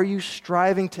 Are you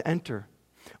striving to enter?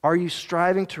 Are you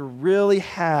striving to really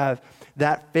have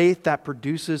that faith that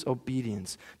produces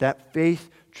obedience, that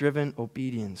faith-driven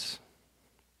obedience?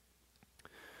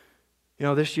 You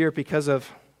know, this year, because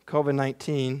of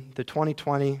COVID-19, the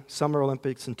 2020 Summer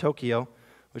Olympics in Tokyo,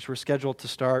 which were scheduled to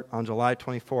start on July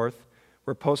 24th,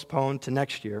 were postponed to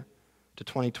next year, to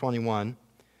 2021.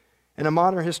 And in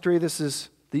modern history, this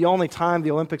is the only time the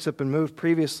Olympics have been moved.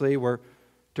 Previously were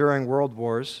during world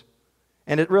wars.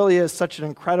 And it really is such an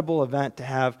incredible event to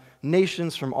have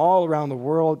nations from all around the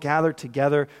world gather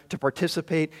together to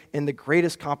participate in the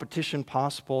greatest competition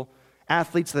possible.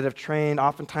 Athletes that have trained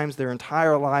oftentimes their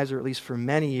entire lives, or at least for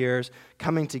many years,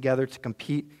 coming together to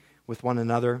compete with one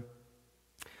another.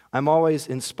 I'm always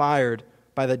inspired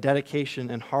by the dedication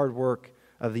and hard work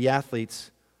of the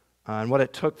athletes and what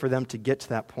it took for them to get to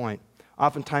that point.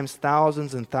 Oftentimes,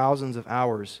 thousands and thousands of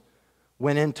hours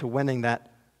went into winning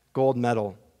that gold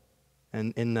medal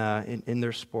in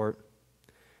their sport.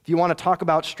 If you want to talk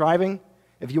about striving,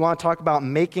 if you want to talk about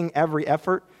making every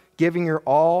effort, giving your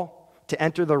all to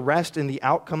enter the rest in the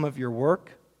outcome of your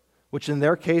work, which in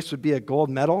their case would be a gold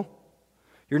medal,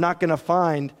 you're not going to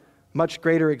find much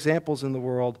greater examples in the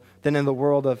world than in the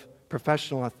world of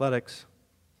professional athletics.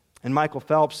 And Michael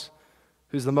Phelps,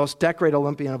 who's the most decorated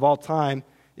Olympian of all time,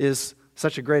 is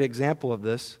such a great example of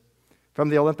this. From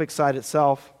the Olympic side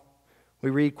itself, we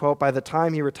read, quote, "By the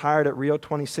time he retired at Rio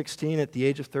 2016 at the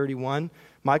age of 31,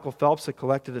 Michael Phelps had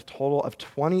collected a total of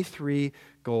 23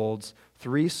 golds,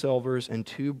 3 silvers, and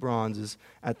 2 bronzes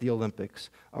at the Olympics,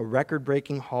 a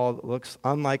record-breaking haul that looks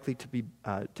unlikely to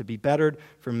be bettered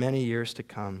for many years to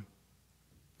come."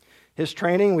 His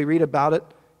training, we read about it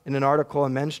in an article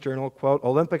in Men's Journal, quote,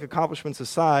 "Olympic accomplishments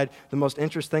aside, the most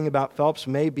interesting thing about Phelps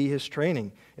may be his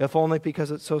training, if only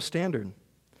because it's so standard.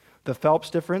 The Phelps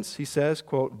difference," he says,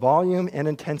 quote, "volume and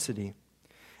intensity.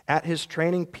 At his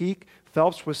training peak,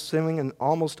 Phelps was swimming an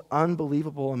almost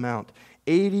unbelievable amount,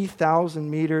 80,000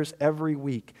 meters every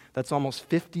week. That's almost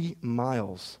 50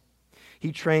 miles.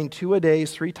 He trained 2 a day,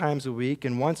 3 times a week,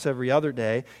 and once every other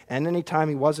day, and any time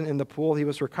he wasn't in the pool, he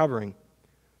was recovering.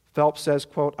 Phelps says,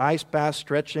 quote, "Ice baths,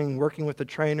 stretching, working with the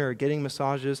trainer, getting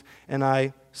massages, and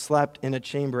I slept in a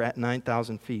chamber at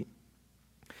 9,000 feet.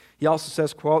 He also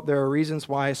says, quote, "There are reasons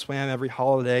why I swam every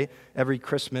holiday, every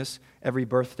Christmas, every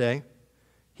birthday."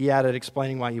 He added,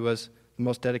 explaining why he was the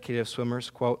most dedicated of swimmers,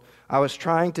 quote, "I was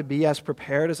trying to be as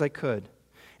prepared as I could,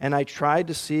 and I tried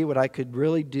to see what I could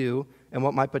really do and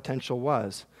what my potential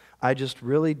was. I just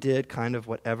really did kind of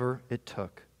whatever it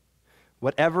took.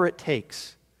 Whatever it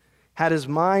takes." Had his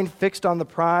mind fixed on the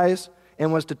prize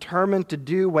and was determined to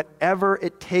do whatever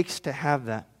it takes to have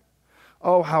that.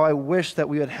 Oh, how I wish that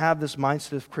we would have this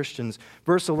mindset of Christians.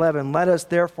 Verse 11, "Let us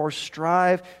therefore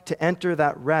strive to enter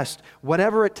that rest,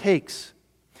 whatever it takes."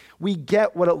 We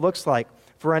get what it looks like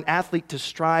for an athlete to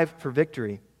strive for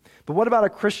victory. But what about a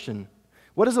Christian?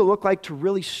 What does it look like to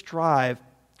really strive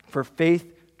for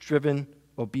faith-driven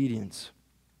obedience?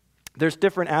 There's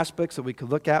different aspects that we could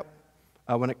look at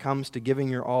when it comes to giving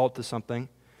your all to something.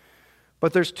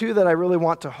 But there's 2 that I really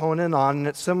want to hone in on, and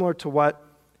it's similar to what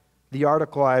the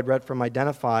article I had read from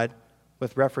Identified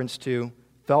with reference to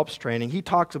Phelps training. He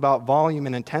talks about volume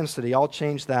and intensity. I'll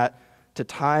change that to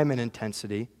time and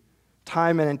intensity.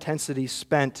 Time and intensity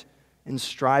spent in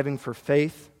striving for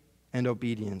faith and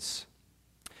obedience.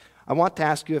 I want to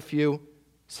ask you a few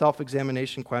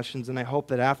self-examination questions, and I hope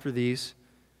that after these,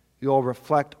 you'll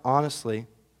reflect honestly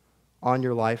on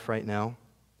your life right now.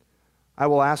 I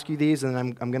will ask you these, and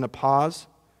I'm going to pause.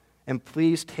 And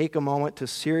please take a moment to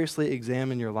seriously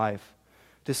examine your life,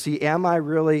 to see, am I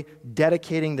really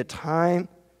dedicating the time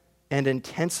and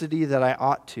intensity that I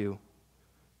ought to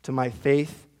my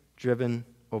faith-driven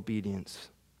obedience?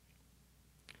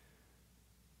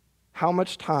 How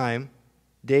much time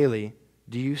daily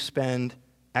do you spend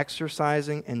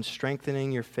exercising and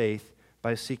strengthening your faith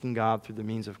by seeking God through the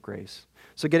means of grace?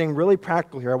 So getting really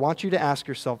practical here, I want you to ask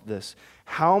yourself this.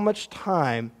 How much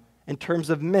time, in terms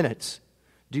of minutes,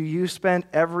 do you spend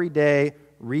every day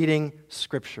reading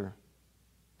Scripture?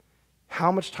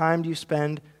 How much time do you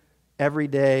spend every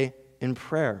day in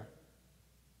prayer?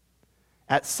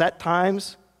 At set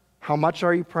times, how much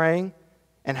are you praying?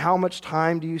 And how much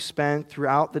time do you spend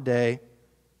throughout the day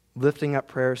lifting up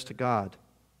prayers to God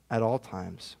at all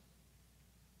times?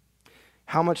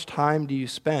 How much time do you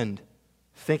spend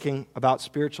thinking about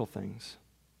spiritual things?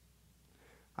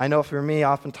 I know for me,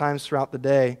 oftentimes throughout the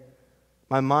day,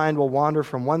 my mind will wander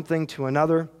from one thing to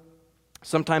another,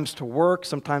 sometimes to work,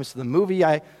 sometimes to the movie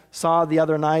I saw the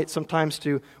other night, sometimes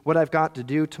to what I've got to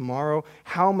do tomorrow.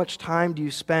 How much time do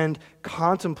you spend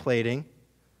contemplating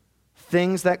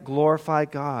things that glorify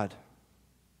God?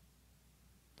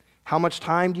 How much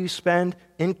time do you spend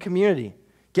in community?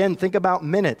 Again, think about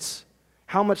minutes.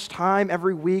 How much time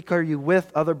every week are you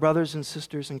with other brothers and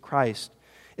sisters in Christ,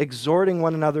 exhorting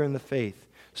one another in the faith,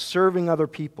 serving other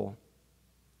people?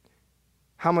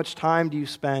 How much time do you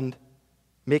spend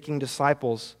making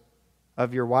disciples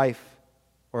of your wife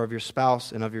or of your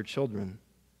spouse and of your children?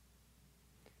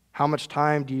 How much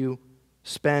time do you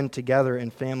spend together in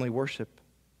family worship?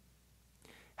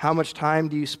 How much time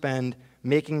do you spend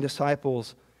making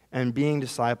disciples and being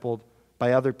discipled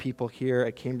by other people here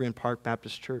at Cambrian Park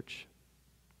Baptist Church?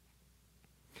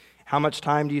 How much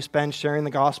time do you spend sharing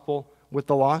the gospel with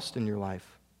the lost in your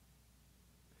life?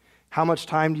 How much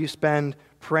time do you spend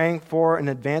praying for and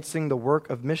advancing the work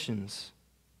of missions?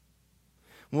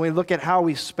 When we look at how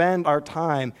we spend our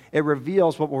time, it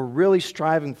reveals what we're really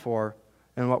striving for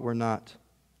and what we're not.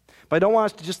 But I don't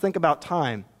want us to just think about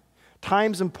time.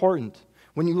 Time's important.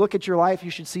 When you look at your life,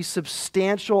 you should see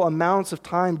substantial amounts of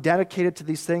time dedicated to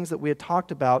these things that we had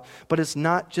talked about, but it's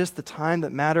not just the time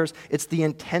that matters, it's the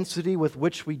intensity with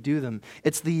which we do them.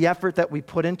 It's the effort that we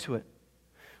put into it.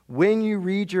 When you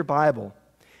read your Bible,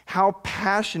 how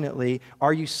passionately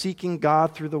are you seeking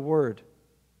God through the Word?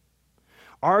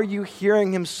 Are you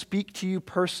hearing Him speak to you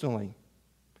personally?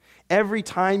 Every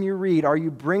time you read, are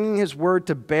you bringing His Word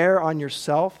to bear on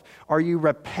yourself? Are you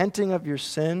repenting of your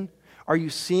sin? Are you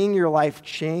seeing your life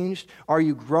changed? Are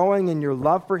you growing in your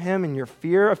love for Him and your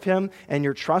fear of Him and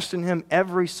your trust in Him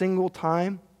every single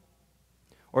time?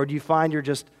 Or do you find you're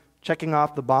just checking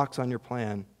off the box on your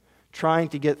plan, trying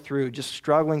to get through, just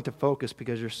struggling to focus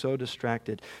because you're so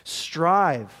distracted?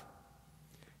 Strive.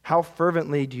 How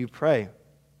fervently do you pray?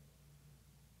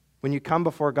 When you come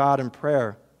before God in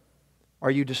prayer,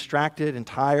 are you distracted and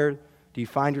tired? Do you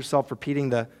find yourself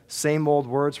repeating the same old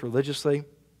words religiously?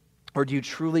 Or do you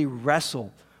truly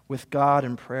wrestle with God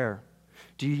in prayer?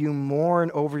 Do you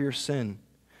mourn over your sin?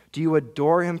 Do you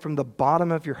adore Him from the bottom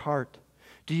of your heart?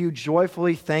 Do you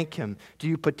joyfully thank Him? Do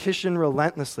you petition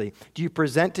relentlessly? Do you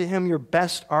present to Him your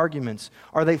best arguments?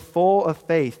 Are they full of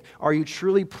faith? Are you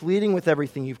truly pleading with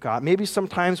everything you've got? Maybe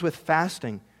sometimes with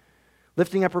fasting,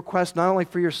 lifting up requests not only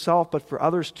for yourself but for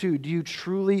others too. Do you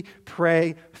truly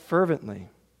pray fervently?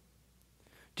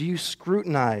 Do you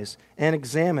scrutinize and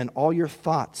examine all your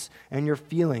thoughts and your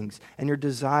feelings and your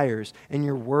desires and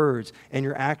your words and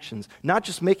your actions? Not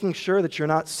just making sure that you're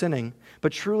not sinning,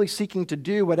 but truly seeking to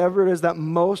do whatever it is that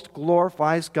most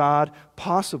glorifies God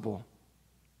possible.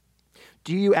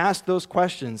 Do you ask those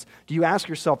questions? Do you ask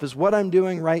yourself, is what I'm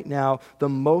doing right now the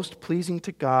most pleasing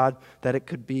to God that it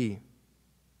could be?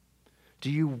 Do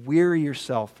you weary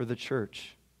yourself for the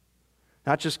church?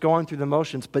 Not just going through the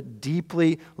motions, but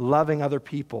deeply loving other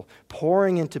people,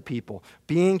 pouring into people,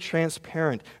 being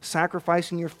transparent,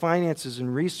 sacrificing your finances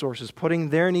and resources, putting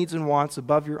their needs and wants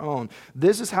above your own.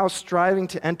 This is how striving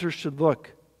to enter should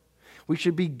look. We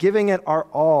should be giving it our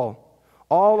all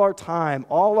our time,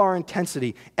 all our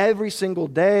intensity, every single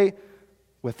day,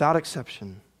 without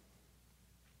exception.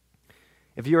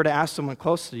 If you were to ask someone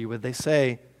close to you, would they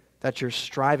say that you're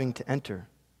striving to enter?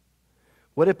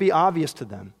 Would it be obvious to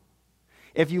them?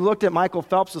 If you looked at Michael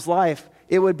Phelps' life,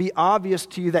 it would be obvious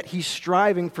to you that he's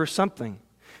striving for something,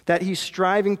 that he's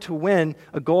striving to win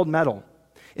a gold medal.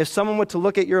 If someone were to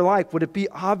look at your life, would it be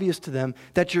obvious to them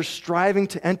that you're striving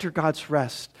to enter God's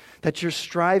rest, that you're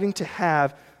striving to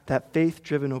have that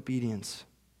faith-driven obedience?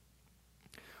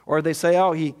 Or they say,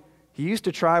 oh, he used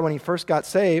to try when he first got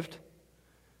saved,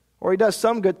 or he does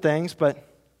some good things, but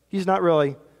he's not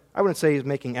really, I wouldn't say he's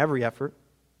making every effort.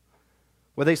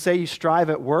 Would they say you strive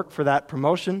at work for that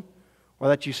promotion, or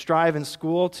that you strive in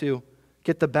school to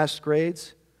get the best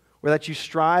grades, or that you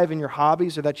strive in your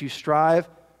hobbies, or that you strive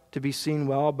to be seen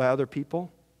well by other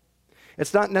people?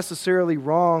 It's not necessarily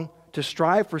wrong to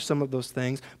strive for some of those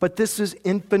things, but this is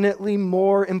infinitely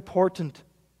more important.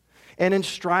 And in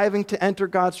striving to enter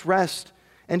God's rest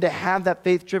and to have that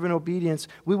faith-driven obedience,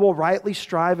 we will rightly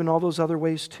strive in all those other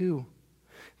ways too.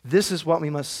 This is what we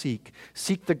must seek.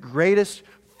 Seek the greatest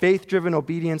faith-driven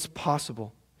obedience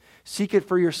possible. Seek it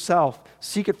for yourself.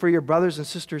 Seek it for your brothers and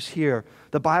sisters here.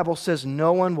 The Bible says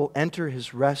no one will enter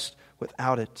His rest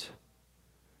without it.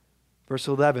 Verse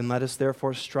 11, let us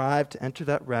therefore strive to enter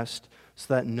that rest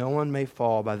so that no one may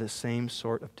fall by the same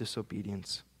sort of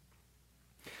disobedience.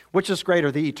 Which is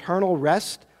greater, the eternal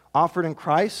rest offered in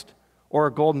Christ or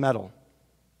a gold medal?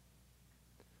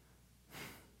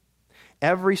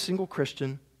 Every single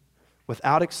Christian,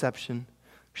 without exception,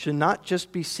 should not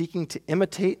just be seeking to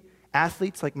imitate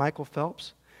athletes like Michael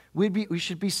Phelps. We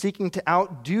should be seeking to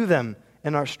outdo them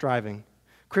in our striving.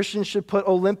 Christians should put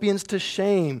Olympians to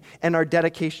shame in our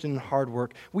dedication and hard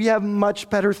work. We have much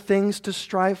better things to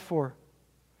strive for.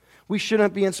 We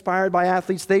shouldn't be inspired by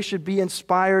athletes. They should be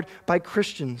inspired by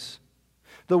Christians.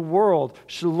 The world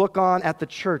should look on at the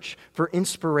church for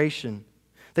inspiration.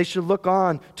 They should look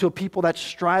on to a people that's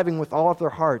striving with all of their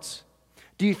hearts.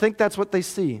 Do you think that's what they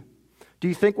see? Do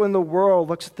you think when the world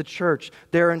looks at the church,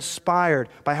 they're inspired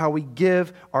by how we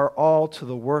give our all to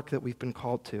the work that we've been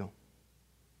called to?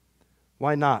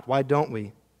 Why not? Why don't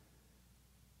we?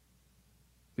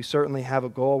 We certainly have a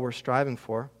goal we're striving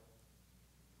for.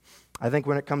 I think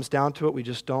when it comes down to it, we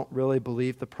just don't really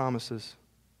believe the promises.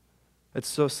 It's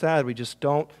so sad. We just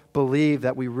don't believe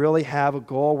that we really have a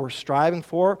goal we're striving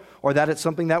for, or that it's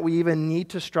something that we even need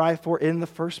to strive for in the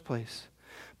first place.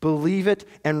 Believe it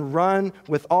and run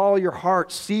with all your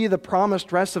heart. See the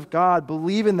promised rest of God.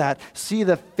 Believe in that. See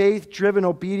the faith-driven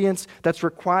obedience that's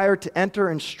required to enter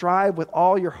and strive with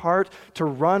all your heart to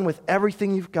run with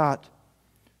everything you've got.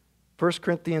 1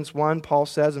 Corinthians 1, Paul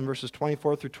says in verses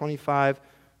 24 through 25,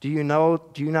 Do you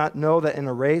not know that in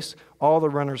a race all the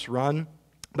runners run,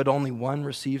 but only one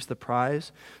receives the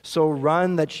prize? So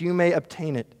run that you may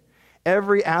obtain it.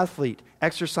 Every athlete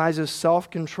exercises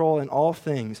self-control in all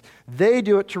things. They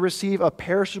do it to receive a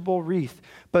perishable wreath,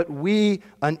 but we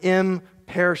an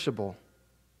imperishable.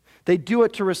 They do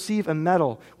it to receive a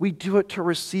medal. We do it to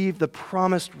receive the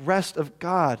promised rest of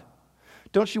God.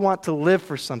 Don't you want to live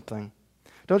for something?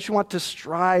 Don't you want to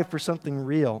strive for something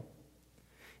real?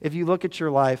 If you look at your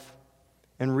life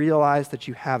and realize that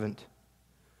you haven't,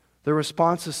 the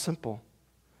response is simple.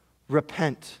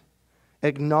 Repent.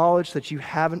 Acknowledge that you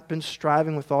haven't been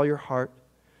striving with all your heart.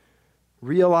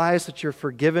 Realize that you're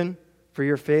forgiven for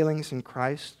your failings in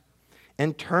Christ,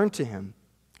 and turn to Him.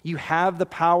 You have the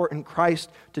power in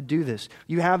Christ to do this.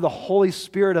 You have the Holy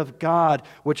Spirit of God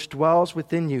which dwells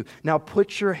within you. Now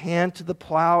put your hand to the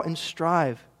plow and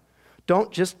strive.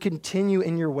 Don't just continue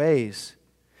in your ways.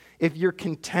 If you're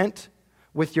content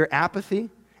with your apathy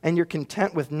and you're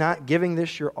content with not giving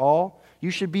this your all,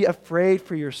 you should be afraid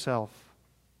for yourself.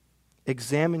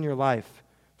 Examine your life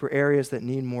for areas that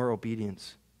need more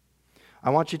obedience.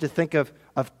 I want you to think of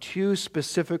two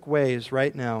specific ways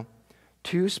right now,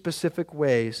 two specific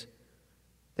ways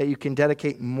that you can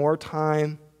dedicate more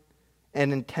time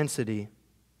and intensity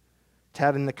to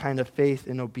having the kind of faith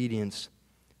and obedience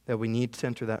that we need to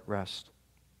enter that rest.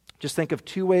 Just think of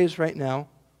two ways right now,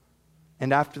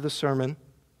 and after the sermon,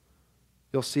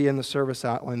 you'll see in the service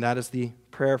outline that is the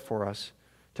prayer for us.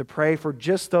 To pray for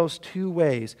just those two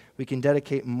ways we can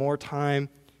dedicate more time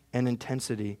and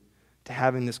intensity to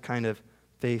having this kind of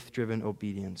faith-driven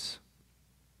obedience.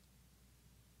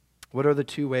 What are the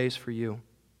two ways for you?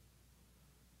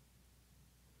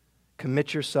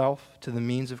 Commit yourself to the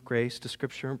means of grace, to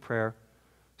Scripture and prayer.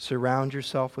 Surround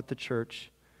yourself with the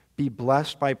church. Be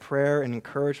blessed by prayer and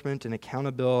encouragement and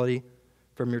accountability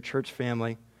from your church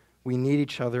family. We need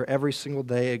each other every single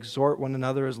day. Exhort one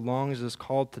another as long as is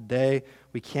called today.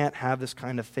 We can't have this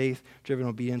kind of faith-driven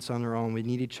obedience on our own. We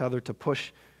need each other to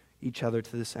push each other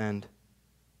to this end.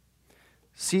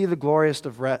 See the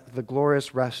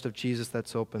glorious rest of Jesus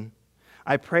that's open.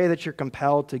 I pray that you're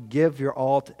compelled to give your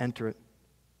all to enter it.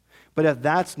 But if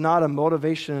that's not a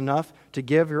motivation enough to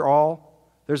give your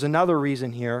all, there's another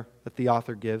reason here that the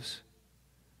author gives.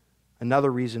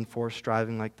 Another reason for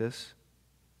striving like this.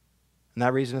 And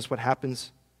that reason is what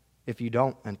happens if you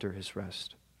don't enter His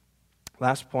rest.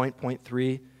 Last point, point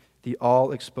 3, the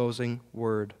all-exposing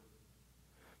word.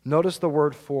 Notice the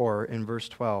word for in verse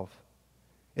 12.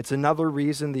 It's another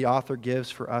reason the author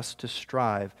gives for us to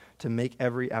strive, to make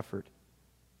every effort.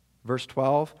 Verse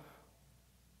 12,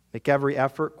 make every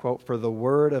effort, quote, for the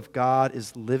word of God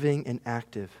is living and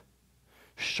active,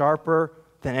 sharper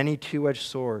than any two-edged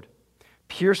sword,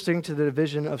 piercing to the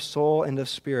division of soul and of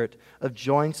spirit, of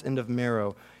joints and of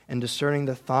marrow, and discerning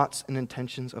the thoughts and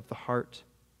intentions of the heart.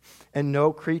 And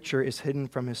no creature is hidden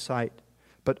from His sight,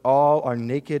 but all are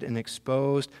naked and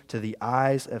exposed to the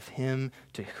eyes of Him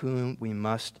to whom we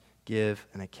must give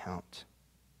an account.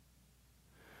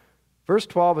 Verse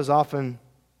 12 is often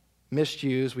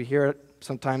misused. We hear it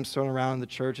sometimes thrown around in the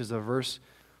church as a verse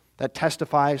that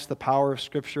testifies to the power of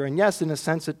Scripture. And yes, in a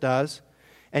sense it does.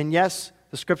 And yes,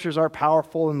 the Scriptures are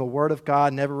powerful and the Word of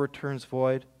God never returns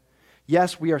void.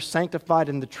 Yes, we are sanctified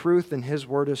in the truth and His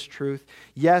Word is truth.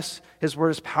 Yes, His Word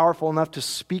is powerful enough to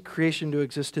speak creation to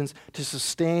existence, to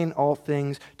sustain all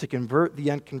things, to convert the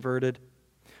unconverted.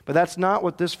 But that's not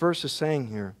what this verse is saying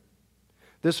here.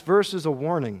 This verse is a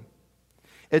warning.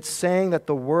 It's saying that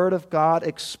the Word of God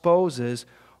exposes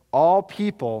all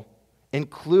people,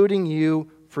 including you,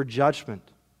 for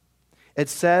judgment. It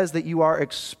says that you are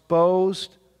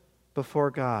exposed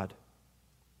before God.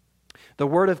 The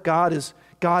Word of God is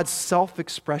God's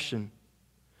self-expression,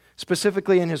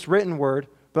 specifically in His written word,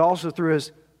 but also through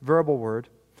His verbal word,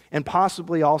 and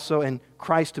possibly also in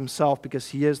Christ Himself because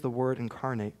He is the Word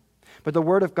incarnate. But the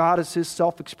Word of God is His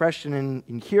self-expression,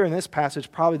 and here in this passage,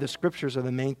 probably the Scriptures are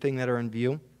the main thing that are in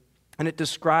view. And it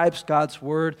describes God's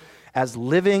Word as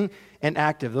living and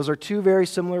active. Those are two very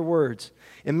similar words.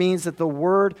 It means that the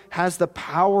Word has the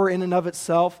power in and of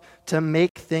itself to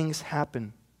make things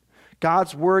happen.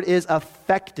 God's Word is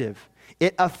effective.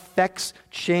 It affects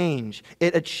change.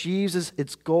 It achieves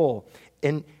its goal.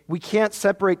 And we can't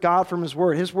separate God from His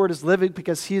Word. His Word is living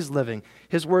because He is living.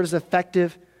 His Word is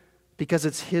effective because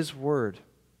it's His Word.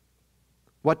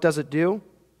 What does it do?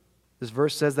 This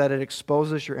verse says that it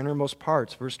exposes your innermost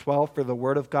parts. Verse 12, for the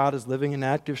Word of God is living and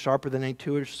active, sharper than a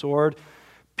two-edged sword,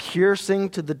 piercing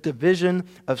to the division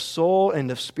of soul and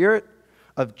of spirit,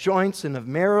 of joints and of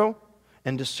marrow,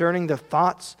 and discerning the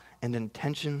thoughts and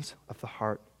intentions of the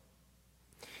heart.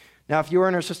 Now, if you were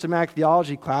in our systematic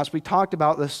theology class, we talked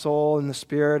about the soul and the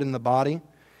spirit and the body.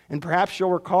 And perhaps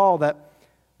you'll recall that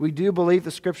we do believe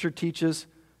the Scripture teaches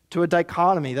to a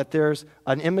dichotomy, that there's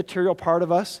an immaterial part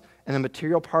of us and a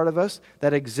material part of us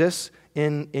that exists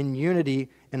in unity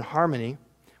and harmony.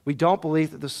 We don't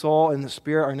believe that the soul and the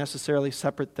spirit are necessarily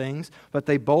separate things, but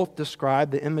they both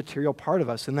describe the immaterial part of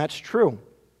us, and that's true.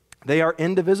 They are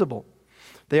indivisible.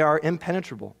 They are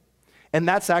impenetrable. And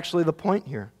that's actually the point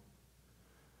here.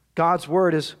 God's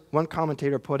Word, as one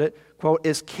commentator put it, quote,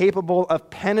 is capable of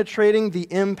penetrating the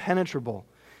impenetrable.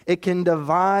 It can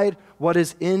divide what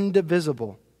is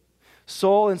indivisible.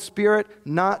 Soul and spirit,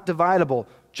 not dividable.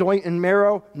 Joint and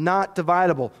marrow, not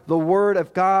dividable. The Word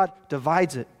of God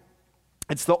divides it.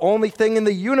 It's the only thing in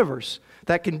the universe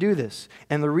that can do this.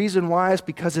 And the reason why is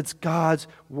because it's God's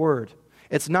Word.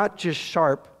 It's not just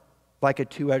sharp like a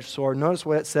two-edged sword. Notice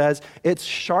what it says. It's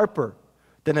sharper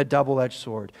than a double-edged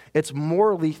sword. It's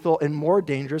more lethal and more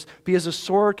dangerous because a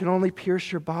sword can only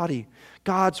pierce your body.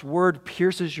 God's Word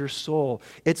pierces your soul.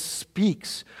 It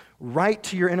speaks right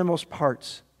to your innermost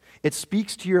parts. It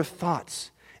speaks to your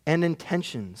thoughts and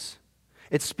intentions.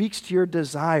 It speaks to your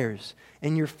desires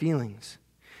and your feelings.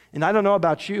 And I don't know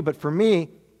about you, but for me,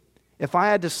 if I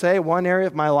had to say one area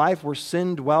of my life where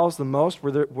sin dwells the most,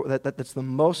 that's the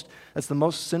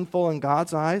most sinful in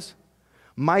God's eyes,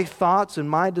 my thoughts and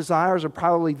my desires are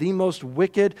probably the most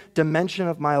wicked dimension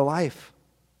of my life.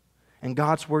 And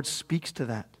God's Word speaks to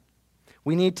that.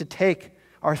 We need to take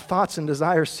our thoughts and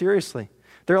desires seriously.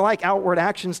 They're like outward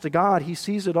actions to God. He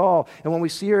sees it all. And when we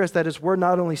see here is that His Word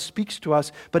not only speaks to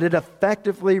us, but it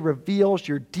effectively reveals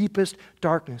your deepest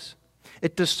darkness.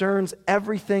 It discerns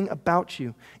everything about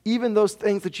you. Even those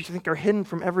things that you think are hidden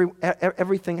from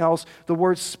everything else, the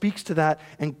Word speaks to that,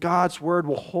 and God's Word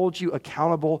will hold you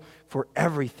accountable for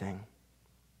everything.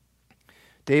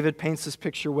 David paints this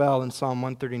picture well in Psalm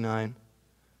 139.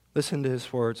 Listen to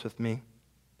his words with me.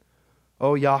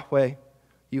 O Yahweh,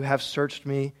 you have searched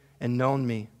me and known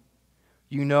me.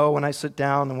 You know when I sit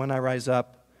down and when I rise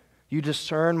up. You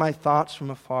discern my thoughts from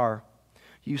afar.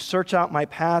 You search out my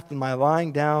path and my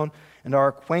lying down, and are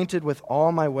acquainted with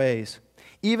all my ways.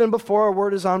 Even before a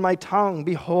word is on my tongue,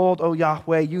 behold, O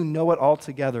Yahweh, you know it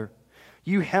altogether.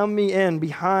 You hem me in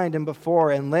behind and before,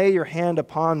 and lay your hand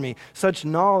upon me. Such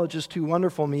knowledge is too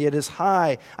wonderful me. It is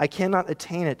high. I cannot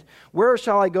attain it. Where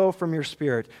shall I go from your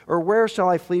spirit? Or where shall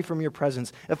I flee from your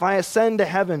presence? If I ascend to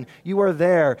heaven, you are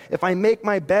there. If I make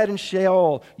my bed in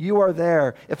Sheol, you are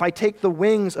there. If I take the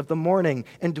wings of the morning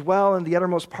and dwell in the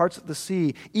uttermost parts of the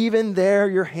sea, even there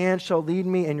your hand shall lead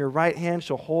me, and your right hand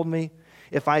shall hold me.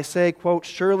 If I say, quote,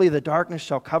 surely the darkness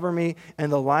shall cover me, and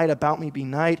the light about me be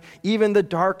night, even the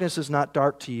darkness is not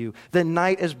dark to you. The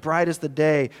night as bright as the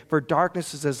day, for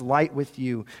darkness is as light with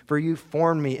you. For you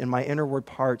formed me in my inward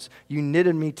parts. You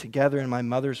knitted me together in my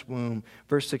mother's womb.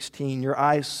 Verse 16, your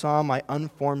eyes saw my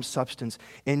unformed substance.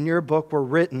 In your book were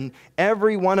written,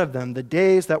 every one of them, the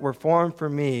days that were formed for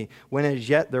me, when as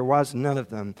yet there was none of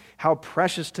them. How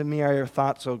precious to me are your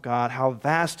thoughts, O God. How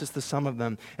vast is the sum of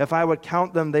them. If I would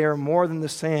count them, they are more than the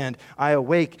sand. I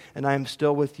awake and I am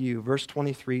still with you. Verse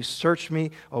 23, search me,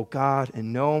 O God,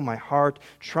 and know my heart.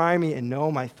 Try me and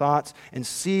know my thoughts, and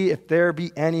see if there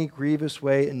be any grievous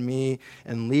way in me,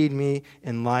 and lead me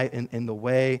in the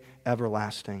way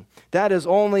everlasting. That is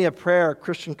only a prayer a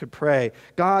Christian could pray.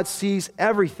 God sees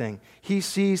everything. He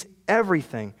sees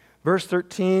everything. Verse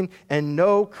 13, and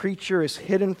no creature is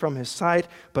hidden from his sight,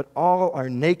 but all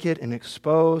are naked and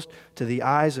exposed to the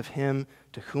eyes of him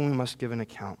to whom we must give an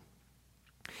account.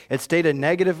 It's stated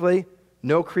negatively,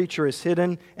 no creature is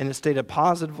hidden, and it's stated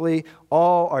positively,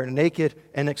 all are naked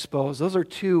and exposed. Those are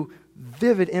two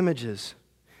vivid images.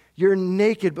 You're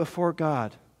naked before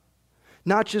God,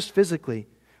 not just physically,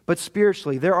 but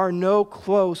spiritually. There are no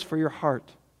clothes for your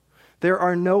heart. There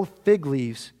are no fig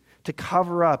leaves to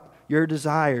cover up your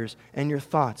desires and your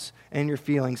thoughts and your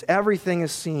feelings. Everything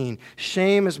is seen.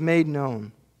 Shame is made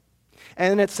known.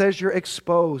 And it says you're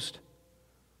exposed.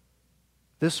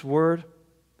 This word,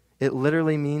 it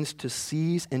literally means to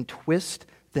seize and twist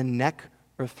the neck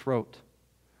or throat.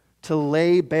 To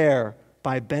lay bare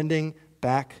by bending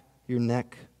back your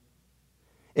neck.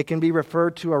 It can be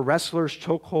referred to a wrestler's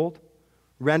chokehold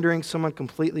rendering someone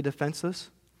completely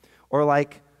defenseless? Or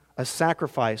like a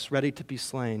sacrifice ready to be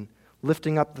slain,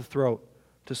 lifting up the throat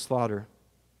to slaughter?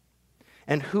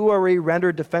 And who are we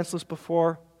rendered defenseless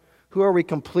before? Who are we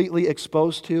completely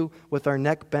exposed to with our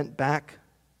neck bent back?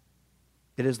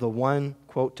 It is the one,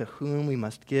 quote, to whom we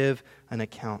must give an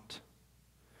account.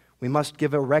 We must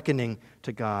give a reckoning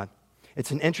to God.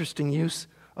 It's an interesting use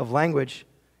of language.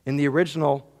 In the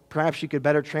original, perhaps you could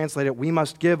better translate it, we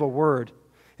must give a word.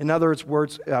 In other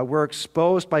words, we're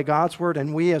exposed by God's word,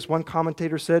 and we, as one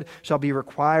commentator said, shall be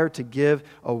required to give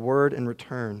a word in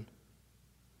return.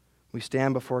 We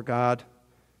stand before God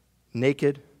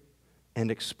naked and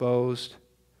exposed,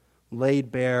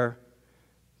 laid bare,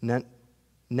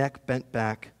 neck bent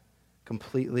back,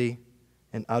 completely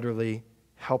and utterly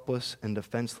helpless and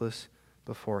defenseless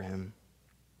before him.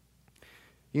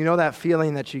 You know that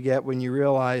feeling that you get when you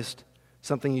realized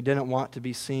something you didn't want to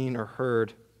be seen or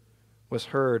heard was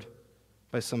heard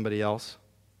by somebody else?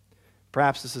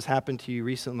 Perhaps this has happened to you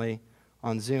recently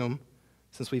on Zoom,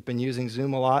 since we've been using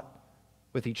Zoom a lot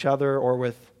with each other or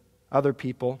with other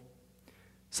people.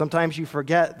 Sometimes you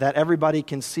forget that everybody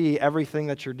can see everything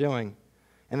that you're doing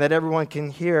and that everyone can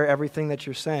hear everything that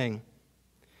you're saying.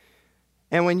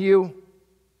 And when you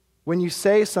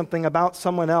say something about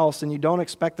someone else and you don't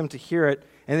expect them to hear it,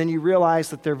 and then you realize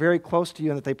that they're very close to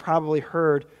you and that they probably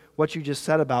heard what you just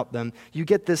said about them, you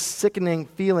get this sickening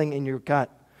feeling in your gut.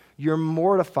 You're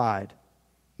mortified.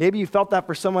 Maybe you felt that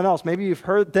for someone else. Maybe you've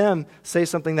heard them say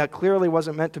something that clearly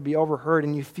wasn't meant to be overheard,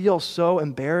 and you feel so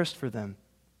embarrassed for them.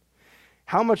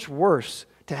 How much worse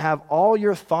to have all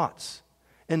your thoughts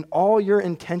and all your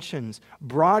intentions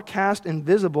broadcast and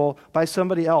visible by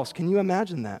somebody else. Can you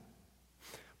imagine that?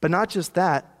 But not just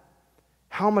that,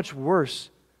 how much worse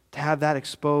to have that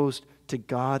exposed to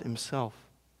God himself,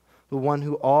 the one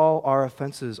who all our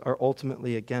offenses are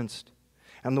ultimately against,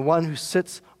 and the one who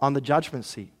sits on the judgment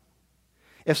seat.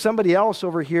 If somebody else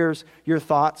overhears your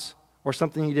thoughts or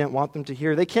something you didn't want them to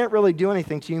hear, they can't really do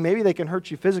anything to you. Maybe they can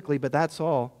hurt you physically, but that's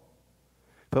all.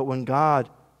 But when God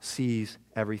sees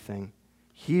everything,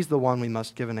 he's the one we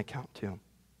must give an account to.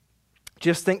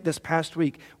 Just think this past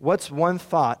week, what's one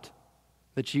thought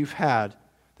that you've had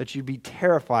that you'd be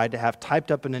terrified to have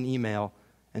typed up in an email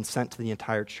and sent to the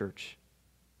entire church?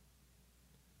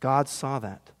 God saw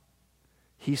that.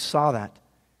 He saw that,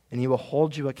 and he will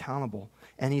hold you accountable,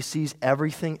 and he sees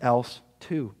everything else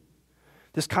too.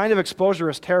 This kind of exposure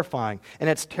is terrifying, and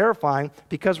it's terrifying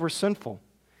because we're sinful.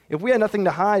 If we had nothing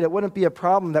to hide, it wouldn't be a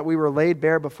problem that we were laid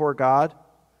bare before God,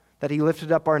 that he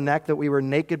lifted up our neck, that we were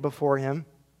naked before him.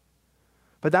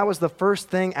 But that was the first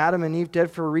thing Adam and Eve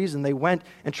did for a reason. They went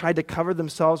and tried to cover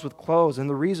themselves with clothes. And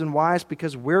the reason why is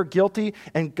because we're guilty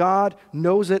and God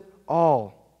knows it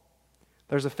all.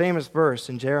 There's a famous verse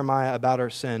in Jeremiah about our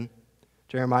sin.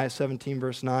 Jeremiah 17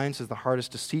 verse 9 says, "The heart is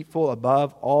deceitful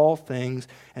above all things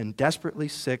and desperately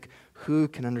sick. Who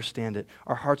can understand it?"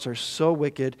 Our hearts are so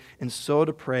wicked and so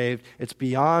depraved, it's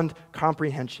beyond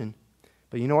comprehension.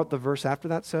 But you know what the verse after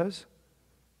that says?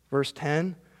 Verse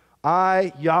 10,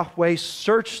 "I, Yahweh,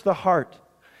 search the heart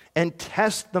and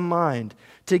test the mind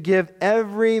to give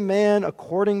every man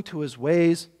according to his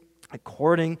ways,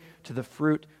 according to the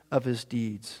fruit of his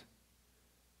deeds."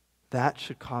 That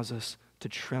should cause us to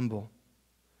tremble.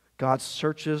 God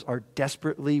searches our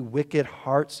desperately wicked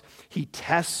hearts. He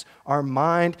tests our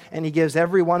mind, and he gives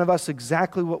every one of us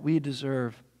exactly what we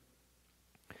deserve.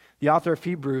 The author of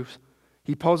Hebrews,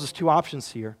 he poses two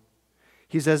options here.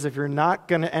 He says, if you're not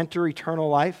going to enter eternal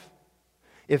life,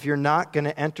 if you're not going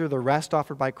to enter the rest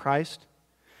offered by Christ,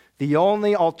 the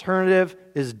only alternative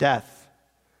is death.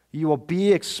 You will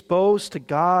be exposed to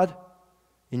God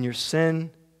in your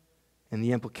sin, and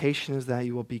the implication is that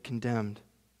you will be condemned.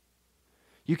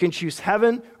 You can choose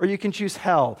heaven or you can choose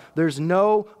hell. There's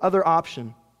no other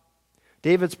option.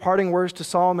 David's parting words to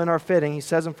Solomon are fitting. He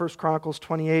says in 1 Chronicles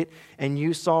 28, "And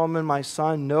you, Solomon, my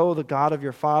son, know the God of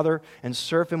your father and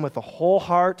serve him with a whole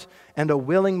heart and a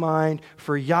willing mind,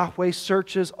 for Yahweh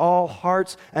searches all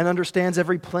hearts and understands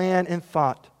every plan and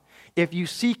thought. If you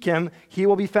seek him, he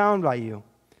will be found by you.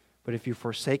 But if you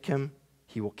forsake him,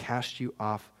 he will cast you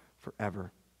off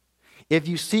forever. If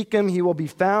you seek him, he will be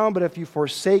found, but if you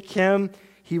forsake him,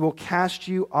 he will cast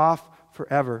you off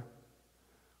forever."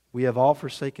 We have all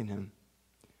forsaken him.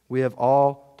 We have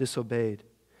all disobeyed.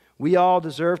 We all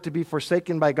deserve to be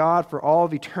forsaken by God for all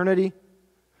of eternity.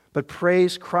 But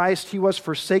praise Christ, he was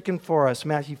forsaken for us.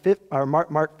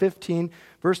 Mark 15,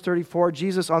 verse 34,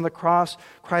 Jesus on the cross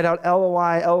cried out,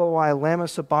 "Eloi, Eloi, lama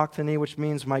sabachthani," which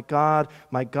means, my God,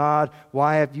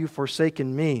 why have you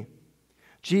forsaken me?"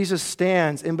 Jesus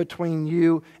stands in between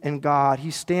you and God.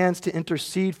 He stands to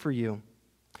intercede for you.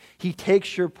 He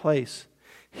takes your place.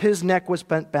 His neck was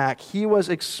bent back. He was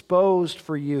exposed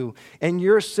for you, and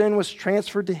your sin was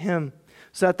transferred to him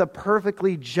so that the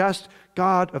perfectly just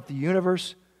God of the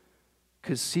universe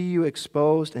could see you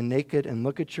exposed and naked and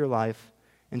look at your life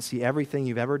and see everything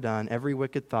you've ever done, every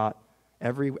wicked thought,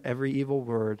 every evil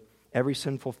word, every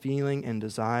sinful feeling and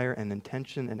desire and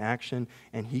intention and action,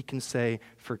 and he can say,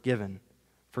 forgiven,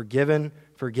 forgiven,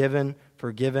 forgiven,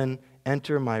 forgiven,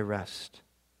 enter my rest.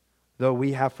 Though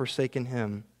we have forsaken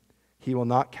him, he will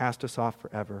not cast us off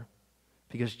forever,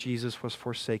 because Jesus was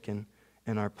forsaken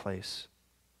in our place.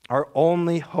 Our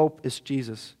only hope is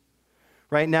Jesus.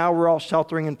 Right now, we're all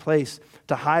sheltering in place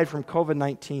to hide from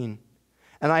COVID-19,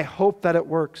 and I hope that it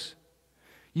works.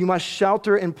 You must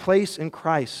shelter in place in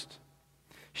Christ.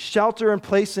 Shelter in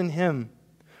place in him.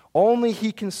 Only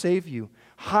he can save you.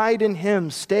 Hide in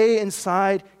him. Stay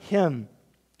inside him.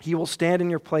 He will stand in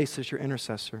your place as your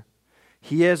intercessor.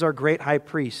 He is our great high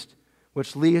priest,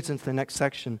 which leads into the next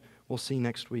section we'll see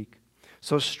next week.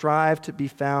 So strive to be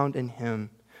found in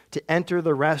him, to enter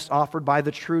the rest offered by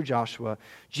the true Joshua.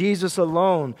 Jesus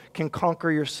alone can conquer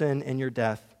your sin and your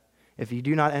death. If you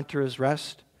do not enter his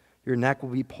rest, your neck will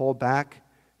be pulled back,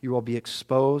 you will be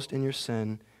exposed in your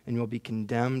sin, and you will be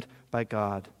condemned by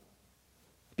God.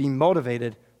 Be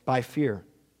motivated by fear.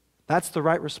 That's the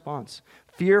right response.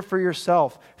 Fear for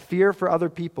yourself, fear for other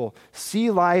people. See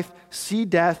life, see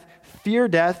death, fear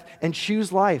death, and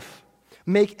choose life.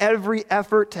 Make every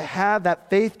effort to have that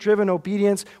faith-driven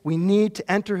obedience we need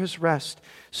to enter his rest.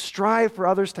 Strive for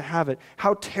others to have it.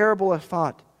 How terrible a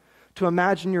thought to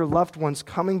imagine your loved ones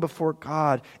coming before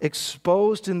God,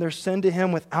 exposed in their sin to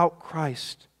him without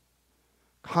Christ.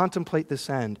 Contemplate this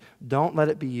end. Don't let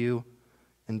it be you,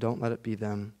 and don't let it be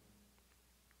them.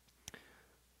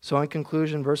 So in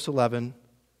conclusion, verse 11,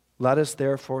 let us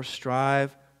therefore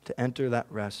strive to enter that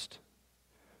rest.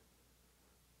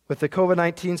 With the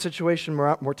COVID-19 situation,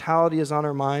 mortality is on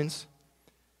our minds,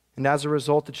 and as a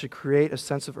result, it should create a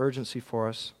sense of urgency for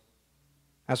us.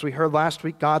 As we heard last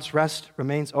week, God's rest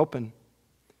remains open.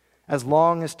 As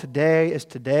long as today is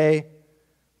today,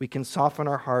 we can soften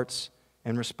our hearts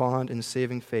and respond in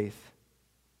saving faith.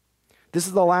 This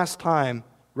is the last time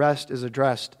rest is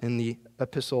addressed in the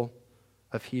epistle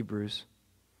of Hebrews.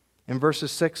 In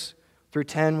verses 6 through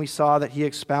 10, we saw that he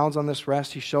expounds on this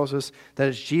rest. He shows us that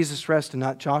it's Jesus' rest and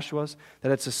not Joshua's,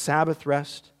 that it's a Sabbath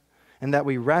rest, and that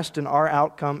we rest in our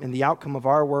outcome, in the outcome of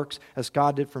our works, as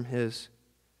God did from his.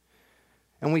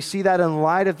 And we see that in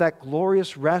light of that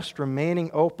glorious rest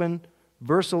remaining open,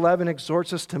 verse 11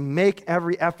 exhorts us to make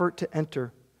every effort to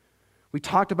enter. We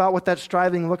talked about what that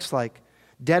striving looks like,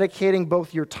 dedicating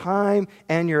both your time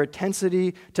and your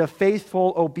intensity to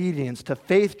faithful obedience, to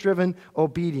faith-driven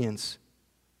obedience.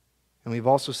 And we've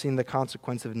also seen the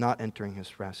consequence of not entering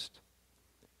his rest.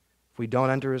 If we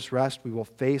don't enter his rest, we will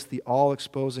face the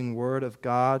all-exposing word of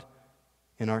God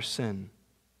in our sin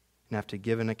and have to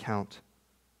give an account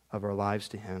of our lives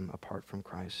to him apart from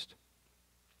Christ.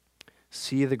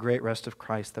 See the great rest of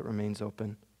Christ that remains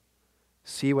open.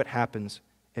 See what happens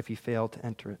if you fail to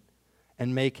enter it.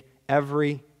 And make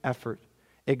every effort.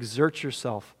 Exert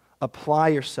yourself. Apply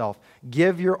yourself.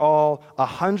 Give your all,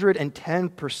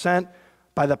 110%,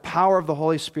 by the power of the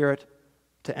Holy Spirit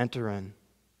to enter in.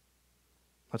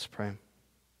 Let's pray.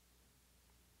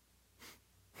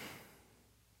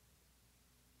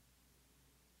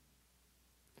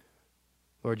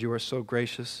 Lord, you are so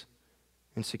gracious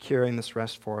in securing this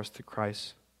rest for us through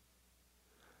Christ.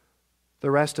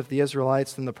 The rest of the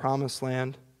Israelites in the Promised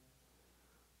Land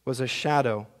was a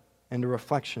shadow and a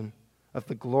reflection of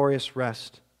the glorious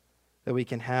rest that we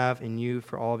can have in you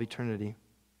for all of eternity.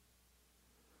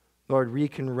 Lord, we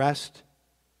can rest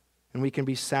and we can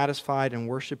be satisfied and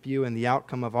worship you in the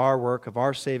outcome of our work, of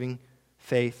our saving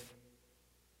faith.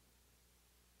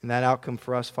 And that outcome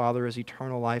for us, Father, is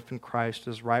eternal life in Christ,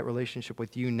 is right relationship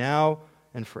with you now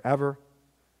and forever.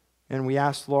 And we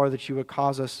ask, Lord, that you would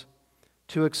cause us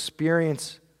to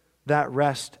experience that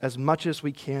rest as much as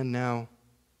we can now,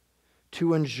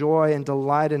 to enjoy and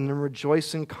delight in and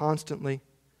rejoice in constantly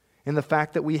in the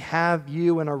fact that we have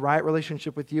you in a right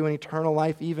relationship with you in eternal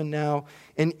life even now,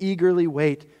 and eagerly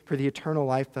wait for the eternal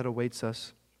life that awaits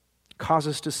us. Cause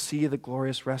us to see the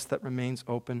glorious rest that remains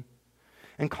open,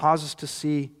 and cause us to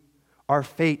see our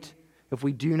fate if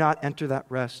we do not enter that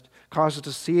rest. Cause us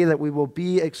to see that we will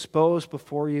be exposed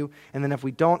before you, and then if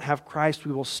we don't have Christ,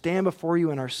 we will stand before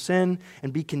you in our sin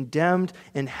and be condemned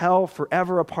in hell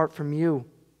forever apart from you.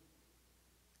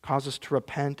 Cause us to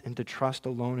repent and to trust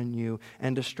alone in you,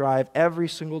 and to strive every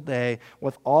single day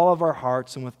with all of our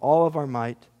hearts and with all of our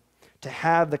might to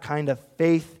have the kind of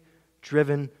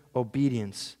faith-driven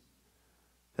obedience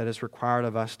that is required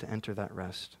of us to enter that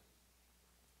rest.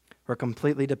 We're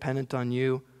completely dependent on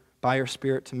you by your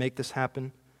Spirit to make this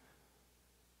happen.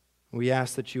 We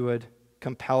ask that you would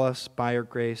compel us by your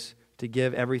grace to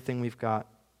give everything we've got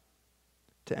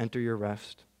to enter your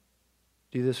rest.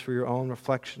 Do this for your own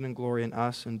reflection and glory in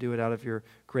us, and do it out of your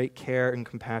great care and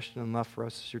compassion and love for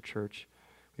us as your church.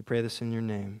 We pray this in your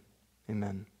name.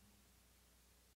 Amen.